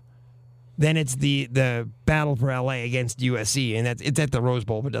winnable. Then it's the battle for LA against USC, and it's at the Rose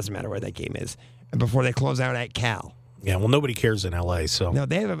Bowl, but it doesn't matter where that game is. And before they close out at Cal. Yeah, well, nobody cares in LA, so. No,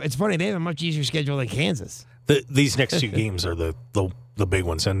 it's funny, they have a much easier schedule than Kansas. These next two games are the big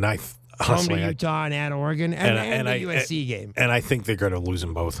ones, and Home to Utah and at Oregon, and the USC game. And I think they're going to lose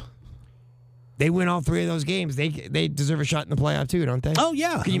them both. They win all three of those games. They deserve a shot in the playoff too, don't they? Oh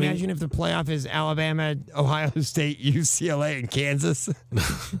yeah. Can you imagine if the playoff is Alabama, Ohio State, UCLA, and Kansas?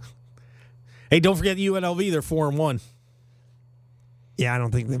 Hey, don't forget UNLV. They're 4-1. Yeah, I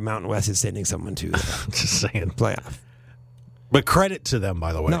don't think the Mountain West is sending someone to the Just saying playoff. But credit to them,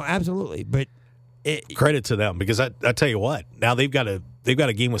 by the way. No, absolutely. But credit to them, because I tell you what, now they've got a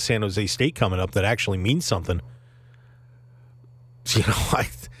game with San Jose State coming up that actually means something. You know,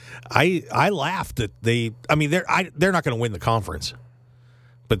 I laughed that they're not going to win the conference,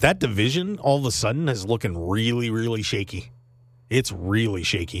 but that division all of a sudden is looking really, really shaky. It's really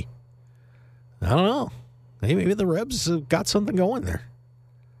shaky. I don't know. Hey, maybe the Rebs have got something going there.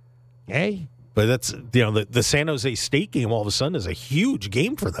 Hey. But that's, the San Jose State game all of a sudden is a huge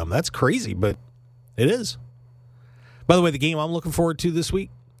game for them. That's crazy, but it is. By the way, the game I'm looking forward to this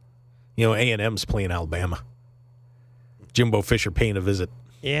week, A&M's playing Alabama. Jimbo Fisher paying a visit.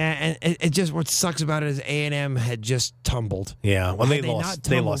 Yeah, and it just, what sucks about it is A&M had just tumbled. Yeah, well, they lost. Not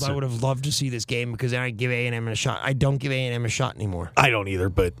tumbled, they lost. I would have loved to see this game, because then I'd give A&M a shot. I don't give A&M a shot anymore. I don't either,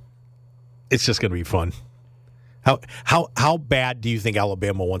 but it's just going to be fun. How bad do you think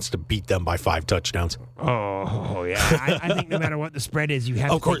Alabama wants to beat them by 5 touchdowns? Oh yeah, I think no matter what the spread is, you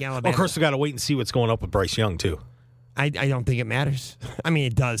have to take Alabama. Of course, we got to wait and see what's going up with Bryce Young too. I don't think it matters. I mean,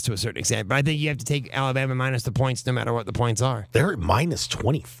 it does to a certain extent, but I think you have to take Alabama minus the points, no matter what the points are. They're at minus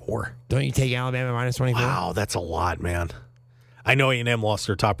 24. Don't you take Alabama minus 24? Wow, that's a lot, man. I know A&M lost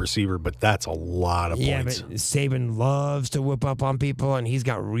their top receiver, but that's a lot of points. Yeah, but Saban loves to whip up on people, and he's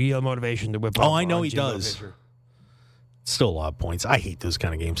got real motivation to whip up. Oh, I know he Jimbo does. Fisher. Still a lot of points. I hate those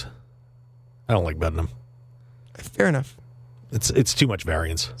kind of games. I don't like betting them. Fair enough. It's too much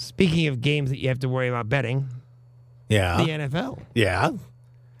variance. Speaking of games that you have to worry about betting, yeah, the NFL. Yeah,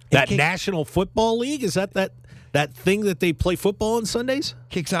 that National Football League, is that thing that they play football on Sundays?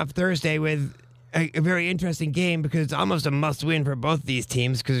 Kicks off Thursday with a very interesting game, because it's almost a must-win for both these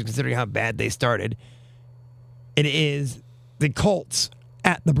teams, because considering how bad they started. It is the Colts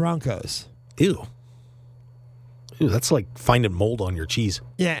at the Broncos. Ew, that's like finding mold on your cheese.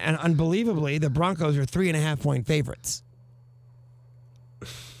 Yeah, and unbelievably, the Broncos are 3.5-point favorites.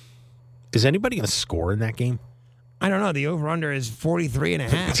 Is anybody going to score in that game? I don't know. The over-under is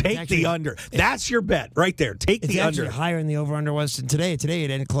 43.5. Take the under. That's your bet right there. Take the under. It's higher than the over-under was today. Today it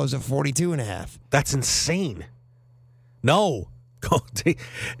ended close at 42.5. That's insane. No.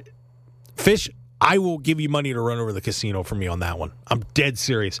 Fish, I will give you money to run over the casino for me on that one. I'm dead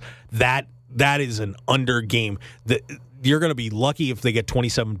serious. That is an under game. You're going to be lucky if they get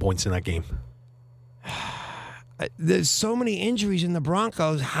 27 points in that game. There's so many injuries in the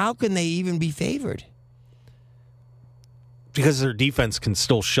Broncos. How can they even be favored? Because their defense can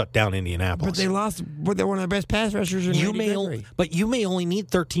still shut down Indianapolis. But they lost. But they're one of the best pass rushers in Randy Gregory. But you may only need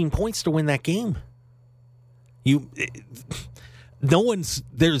 13 points to win that game.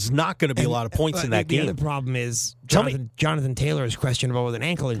 There's not going to be a lot of points in that game. The other problem is Jonathan Taylor is questionable with an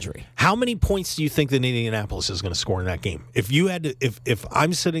ankle injury. How many points do you think that Indianapolis is going to score in that game? If you had to, if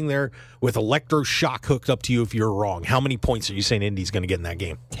I'm sitting there with electroshock hooked up to you, if you're wrong, how many points are you saying Indy's going to get in that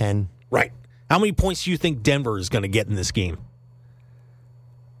game? 10. Right. How many points do you think Denver is going to get in this game?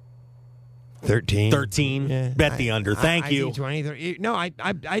 13. 13. Yeah. Bet the under. Thank you. 20, 30. No, I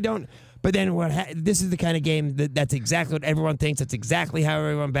don't. But then this is the kind of game that's exactly what everyone thinks. That's exactly how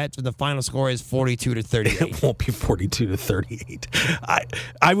everyone bets. And the final score is 42-38. It won't be 42-38.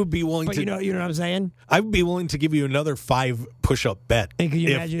 I would be willing but to. You know what I'm saying? I would be willing to give you another 5 push-up bet. And can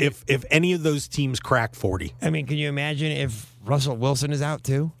you imagine if any of those teams crack 40? I mean, can you imagine if Russell Wilson is out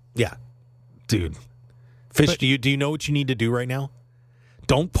too? Yeah, dude. Fish, do you know what you need to do right now?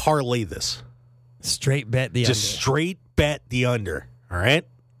 Don't parlay this. Straight bet the under. Just straight bet the under. All right.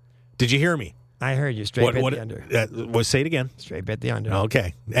 Did you hear me? I heard you. Straight bet the under. Say it again. Straight bet the under.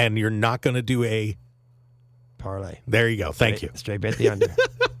 Okay. And you're not going to do a parlay. There you go. Thank you. Straight bet the under.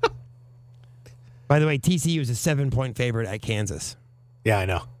 By the way, TCU is a 7-point favorite at Kansas. Yeah, I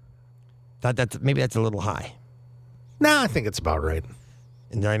know. Maybe that's a little high. No, I think it's about right.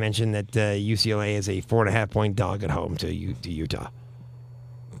 And did I mention that UCLA is a 4.5-point dog at home to Utah?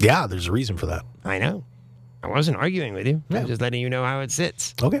 Yeah, there's a reason for that. I know. I wasn't arguing with you. Yeah. I'm just letting you know how it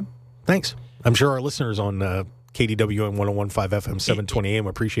sits. Okay. Thanks. I'm sure our listeners on KDWN 101.5 FM 720 AM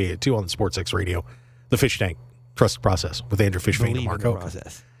appreciate it too on the Sportsxradio. The Fish Tank. Trust the process with Andrew Fish, Fain Mark Hoke.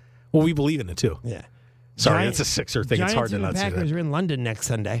 Well, we believe in it too. Yeah. Sorry, that's a Sixer thing. It's hard to not say that. Packers are in London next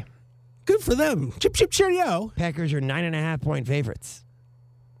Sunday. Good for them. Chip, chip, cheerio. Packers are 9.5-point favorites.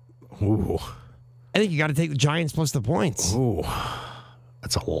 Ooh. I think you got to take the Giants plus the points. Ooh.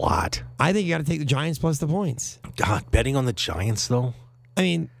 That's a lot. I think you got to take the Giants plus the points. God, betting on the Giants, though? I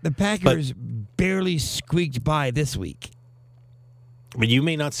mean, the Packers barely squeaked by this week. But you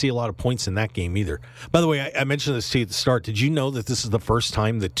may not see a lot of points in that game either. By the way, I mentioned this to you at the start. Did you know that this is the first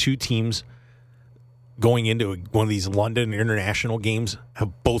time that 2 teams going into one of these London international games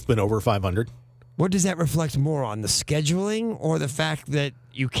have both been over 500? What does that reflect more on, the scheduling or the fact that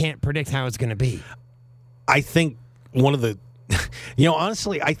you can't predict how it's going to be? I think one of the...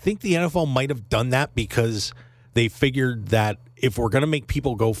 honestly, I think the NFL might have done that because they figured that if we're going to make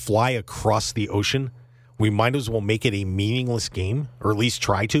people go fly across the ocean, we might as well make it a meaningless game, or at least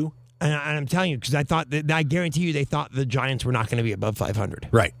try to. And I'm telling you, because I guarantee you they thought the Giants were not going to be above 500.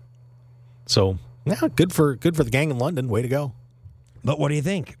 Right. So, yeah, good for the gang in London. Way to go. But what do you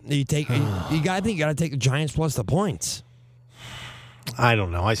think? You got to take the Giants plus the points. I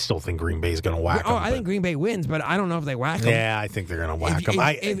don't know. I still think Green Bay is going to whack them. I think Green Bay wins, but I don't know if they whack them. Yeah, I think they're going to whack them.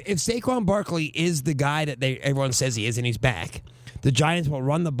 If Saquon Barkley is the guy that everyone says he is and he's back, the Giants will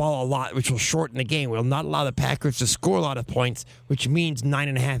run the ball a lot, which will shorten the game. Will not allow the Packers to score a lot of points, which means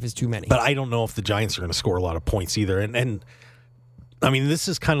 9.5 is too many. But I don't know if the Giants are going to score a lot of points either. And I mean, this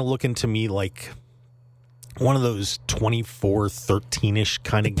is kind of looking to me like one of those 24-13-ish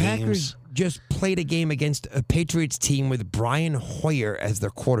kind of games. Packers just played a game against a Patriots team with Brian Hoyer as their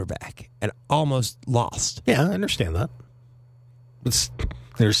quarterback and almost lost. Yeah, I understand that.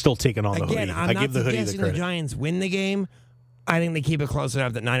 They're still taking on the hoodie. I give the hoodie the credit. The Giants win the game. I think they keep it close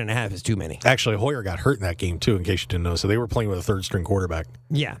enough that 9.5 is too many. Actually, Hoyer got hurt in that game, too, in case you didn't know. So they were playing with a third-string quarterback.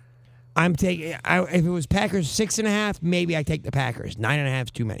 Yeah. I'm taking. If it was Packers 6.5, maybe I take the Packers. 9.5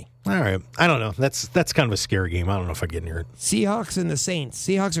 is too many. All right. I don't know. That's kind of a scary game. I don't know if I get near it. Seahawks and the Saints.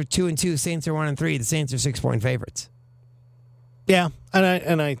 Seahawks are 2-2. Saints are 1-3. The Saints are 6-point favorites. Yeah,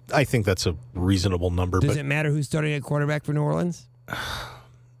 and I think that's a reasonable number. Does it matter who's starting at quarterback for New Orleans?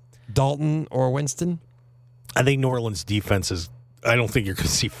 Dalton or Winston? I think New Orleans' defense is. I don't think you're going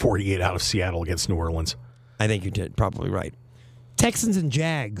to see 48 out of Seattle against New Orleans. I think you're probably right. Texans and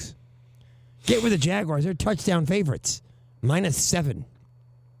Jags. Get with the Jaguars. They're touchdown favorites. -7.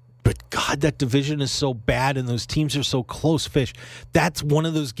 But, God, that division is so bad and those teams are so close, Fish. That's one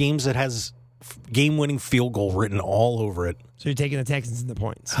of those games that has game-winning field goal written all over it. So you're taking the Texans and the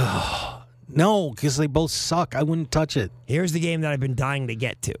points. No, because they both suck. I wouldn't touch it. Here's the game that I've been dying to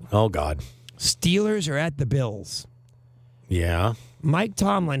get to. Oh, God. Steelers are at the Bills. Yeah. Mike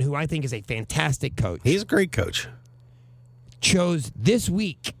Tomlin, who I think is a fantastic coach. He's a great coach. Chose this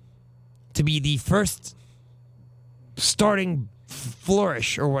week to be the first starting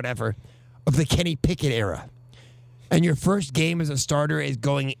flourish or whatever of the Kenny Pickett era. And your first game as a starter is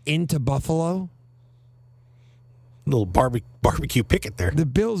going into Buffalo. Little barbecue Pickett there. The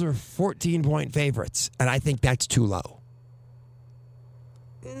Bills are 14-point favorites, and I think that's too low.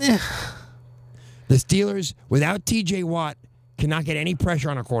 The Steelers, without T.J. Watt, cannot get any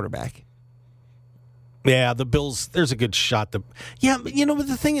pressure on a quarterback. Yeah, the Bills, there's a good shot. But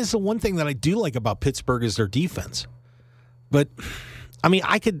the thing is, the one thing that I do like about Pittsburgh is their defense. But, I mean,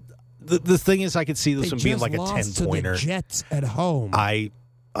 the thing is, I could see this one being like a 10-pointer. The Jets at home. I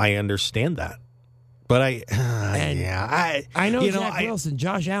understand that. But I know Zach Wilson.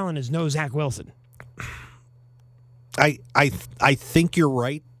 Josh Allen is no Zach Wilson. I think you're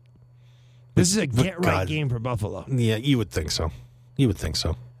right. This is a get-right game for Buffalo. Yeah, you would think so.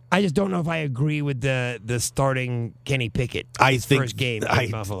 I just don't know if I agree with the starting Kenny Pickett first game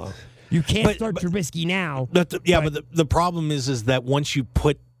in Buffalo. You can't start Trubisky now. But the problem is that once you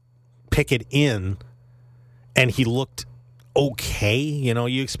put Pickett in and he looked okay,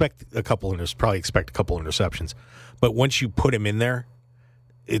 you expect probably expect a couple interceptions. But once you put him in there,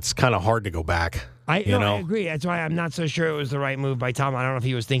 it's kind of hard to go back. I agree. That's why I'm not so sure it was the right move by Tom. I don't know if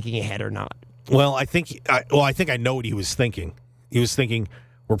he was thinking ahead or not. Well, I think I know what he was thinking. He was thinking,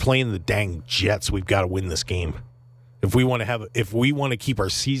 we're playing the dang Jets. We've got to win this game. If we want to keep our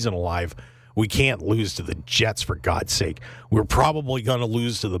season alive, we can't lose to the Jets, for God's sake. We're probably going to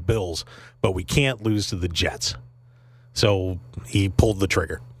lose to the Bills, but we can't lose to the Jets. So he pulled the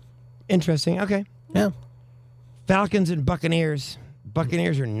trigger. Interesting. Okay. Yeah. Falcons and Buccaneers.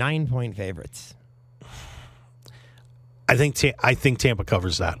 Buccaneers are 9-point favorites. I think Tampa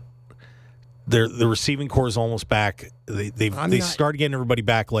covers that. The receiving core is almost back. They started getting everybody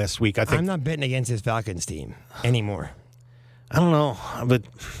back last week. I'm not betting against his Falcons team anymore. I don't know, but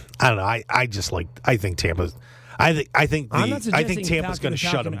I don't know. I think Tampa. I think Tampa's going to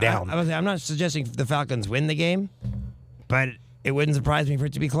shut them down. I'm not suggesting the Falcons win the game, but it wouldn't surprise me for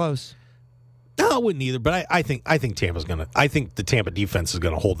it to be close. No, it wouldn't either. But I think Tampa's going to. I think the Tampa defense is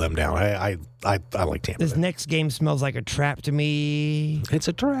going to hold them down. I like Tampa. This next game smells like a trap to me. It's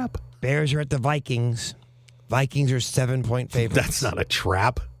a trap. Bears are at the Vikings. Vikings are 7-point favorites. That's not a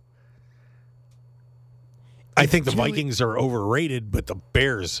trap. I think the Vikings are overrated, but the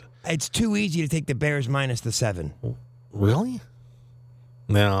Bears. It's too easy to take the Bears minus the 7. Really?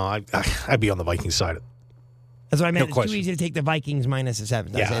 No, I'd be on the Vikings side. That's what I meant. No it's too easy to take the Vikings minus the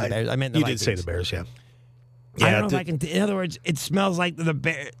 7. I meant the you Vikings. did say the Bears, yeah. I don't know if I can. In other words, it smells like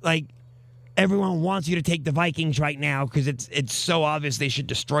everyone wants you to take the Vikings right now because it's so obvious they should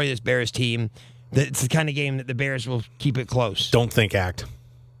destroy this Bears team. That it's the kind of game that the Bears will keep it close. Don't think, act.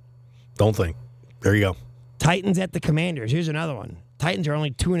 Don't think. There you go. Titans at the Commanders. Here's another one. Titans are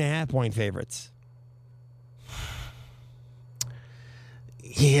only 2.5-point favorites.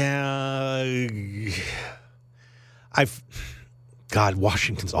 Yeah.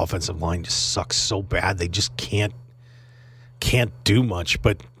 Washington's offensive line just sucks so bad. They just can't do much.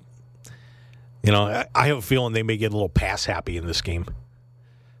 But, I have a feeling they may get a little pass happy in this game.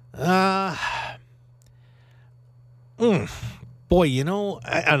 Boy, I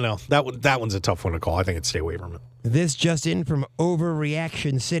don't know. That one's a tough one to call. I think I'd stay away from it. This just in from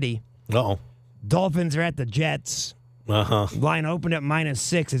Overreaction City. Uh-oh. Dolphins are at the Jets. Uh-huh. Line opened at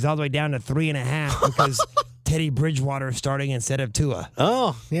 -6. It's all the way down to 3.5 because Teddy Bridgewater is starting instead of Tua.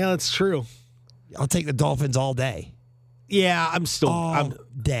 Oh, yeah, that's true. I'll take the Dolphins all day. Yeah, I'm still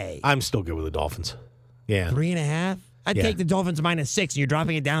good with the Dolphins. Yeah. 3.5? I'd take the Dolphins -6, and you're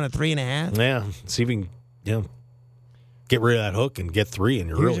dropping it down to 3.5? Yeah. See if you can, get rid of that hook and get 3, and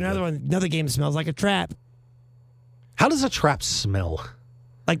you're Here's really another good. one. Another game smells like a trap. How does a trap smell?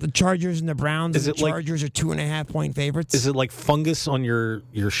 Like the Chargers and the Browns. Is the it like- Chargers are 2.5-point favorites. Is it like fungus on your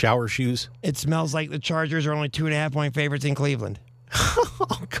shower shoes? It smells like the Chargers are only 2.5-point favorites in Cleveland.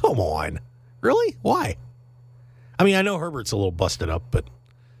 Oh, come on. Really? Why? I mean, I know Herbert's a little busted up, but...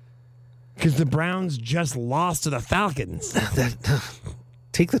 Because the Browns just lost to the Falcons.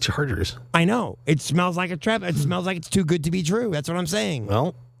 Take the Chargers. I know. It smells like a trap. It smells like it's too good to be true. That's what I'm saying.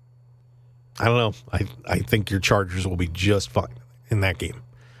 Well, I don't know. I think your Chargers will be just fine in that game.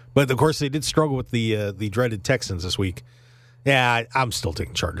 But, of course, they did struggle with the dreaded Texans this week. Yeah, I'm still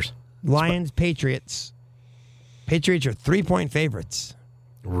taking Chargers. Lions, Patriots. Patriots are 3-point favorites.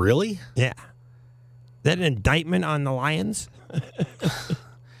 Really? Yeah. Is that an indictment on the Lions?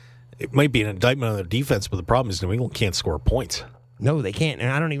 It might be an indictment on their defense, but the problem is New England can't score points. No, they can't.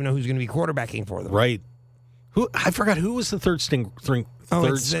 And I don't even know who's going to be quarterbacking for them. Right. I forgot who was the third string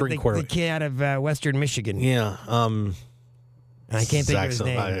quarterback. The kid out of Western Michigan. Yeah. I can't think of his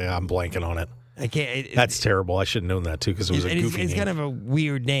name. I'm blanking on it. I can't. That's terrible. I should have known that, too, because it was a goofy name. It's kind of a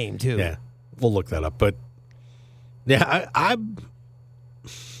weird name, too. Yeah. We'll look that up. But, yeah,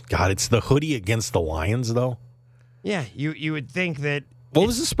 God, it's the hoodie against the Lions, though. Yeah, you would think that. What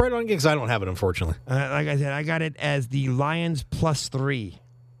was the spread on it? Because I don't have it, unfortunately. Like I said, I got it as the Lions +3.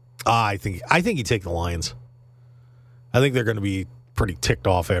 I think you take the Lions. I think they're going to be pretty ticked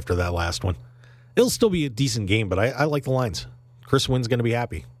off after that last one. It'll still be a decent game, but I like the Lions. Chris Wynn's going to be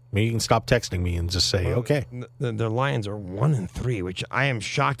happy. Maybe you can stop texting me and just say, okay. The Lions are 1-3, which I am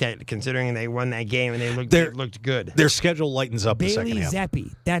shocked at considering they won that game and they looked good. Their schedule lightens up the second half. Bailey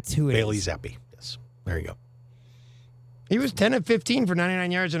Zappi, that's who it Bailey is. Zappi, yes. There you go. He was 10 of 15 for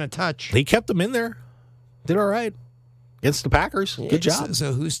 99 yards and a touch. He kept them in there. Did all right. Against the Packers. Good job.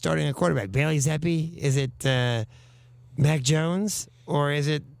 So who's starting a quarterback? Bailey Zappi? Is it Mac Jones? Or is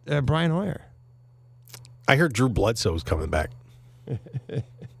it Brian Hoyer. I heard Drew Bledsoe was coming back.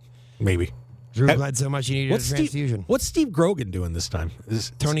 Maybe. Drew bled so much he needed a transfusion. What's Steve Grogan doing this time?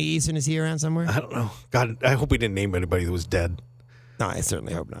 Tony Eason, is he around somewhere? I don't know. God, I hope he didn't name anybody that was dead. No, I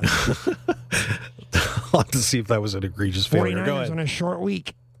certainly hope not. I'll have to see if that was an egregious failure. 49ers on a short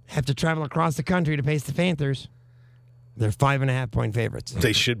week have to travel across the country to face the Panthers. They're 5.5-point favorites.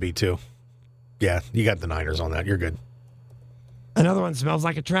 They should be, too. Yeah, you got the Niners on that. You're good. Another one smells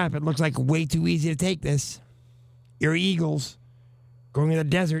like a trap. It looks like way too easy to take this. Your Eagles going to the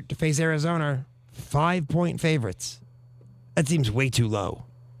desert to face Arizona, 5-point favorites. That seems way too low.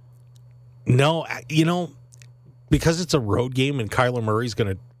 No, because it's a road game and Kyler Murray's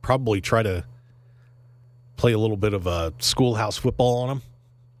going to probably try to play a little bit of a schoolhouse football on him.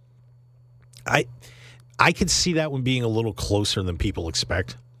 I could see that one being a little closer than people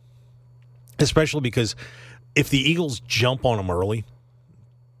expect, especially because if the Eagles jump on them early,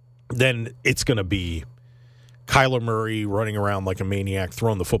 then it's going to be Kyler Murray running around like a maniac,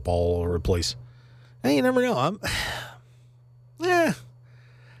 throwing the football all over the place. Hey, you never know.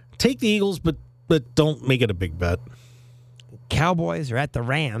 Take the Eagles, but don't make it a big bet. Cowboys are at the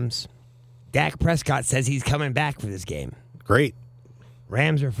Rams. Dak Prescott says he's coming back for this game. Great.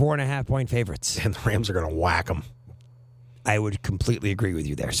 Rams are 4.5-point favorites. And the Rams are going to whack them. I would completely agree with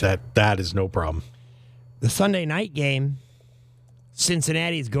you there, sir. That is no problem. The Sunday night game,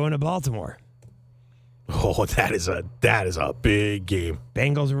 Cincinnati's going to Baltimore. Oh, that is a big game.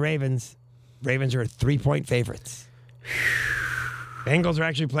 Bengals or Ravens. Ravens are 3-point favorites. Bengals are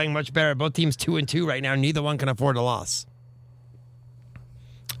actually playing much better. Both teams 2-2 right now. Neither one can afford a loss.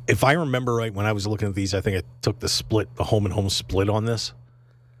 If I remember right, when I was looking at these, I think I took the home and home split on this.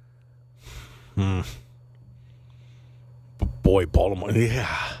 Boy, Baltimore.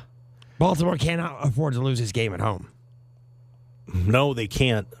 Yeah. Baltimore cannot afford to lose this game at home. No, they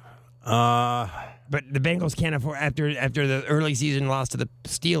can't. But the Bengals can't afford, after the early season loss to the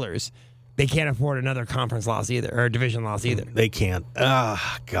Steelers, they can't afford another conference loss either, or a division loss either. They can't.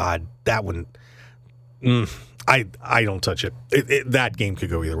 God, that one. I don't touch it. That game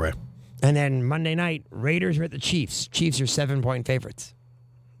could go either way. And then Monday night, Raiders are at the Chiefs. Chiefs are 7-point favorites.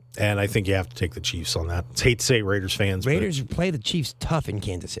 And I think you have to take the Chiefs on that. It's hate to say Raiders fans. Raiders play the Chiefs tough in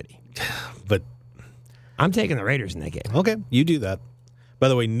Kansas City. But I'm taking the Raiders in that game. Okay, you do that. By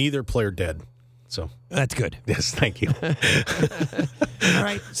the way, neither player dead. So that's good. Yes, thank you. All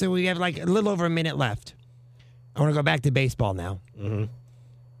right, so we have like a little over a minute left. I want to go back to baseball now. Mm-hmm.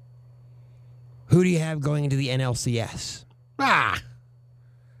 Who do you have going into the NLCS?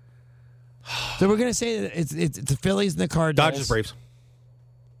 So we're going to say that it's the Phillies and the Cardinals. Dodgers, Braves.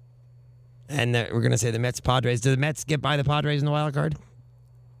 And we're going to say the Mets, Padres. Do the Mets get by the Padres in the wild card?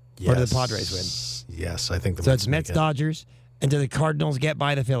 Yes. Or do the Padres win? Yes, I think the So Mets it's Mets, Dodgers. And do the Cardinals get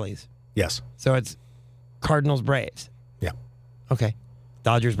by the Phillies? Yes. So it's Cardinals, Braves. Yeah. Okay.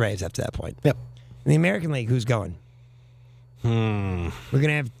 Dodgers, Braves up to that point. Yep. In the American League, who's going? We're going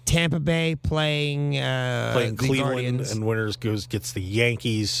to have Tampa Bay playing Cleveland, Guardians. and winners gets the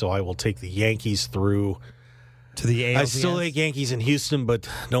Yankees, so I will take the Yankees through to the ALCS. I still like Yankees in Houston, but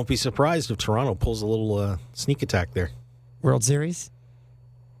don't be surprised if Toronto pulls a little sneak attack there. World Series?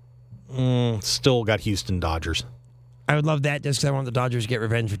 Still got Houston Dodgers. I would love that just because I want the Dodgers to get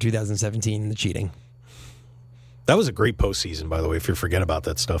revenge for 2017 and the cheating. That was a great postseason, by the way, if you forget about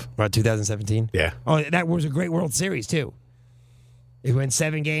that stuff. About 2017? Yeah. Oh, that was a great World Series, too. It went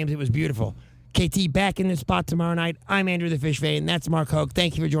 7 games. It was beautiful. KT back in the spot tomorrow night. I'm Andrew the Fish Fain. That's Mark Hoke.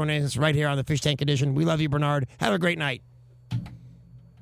 Thank you for joining us right here on the Fish Tank Edition. We love you, Bernard. Have a great night.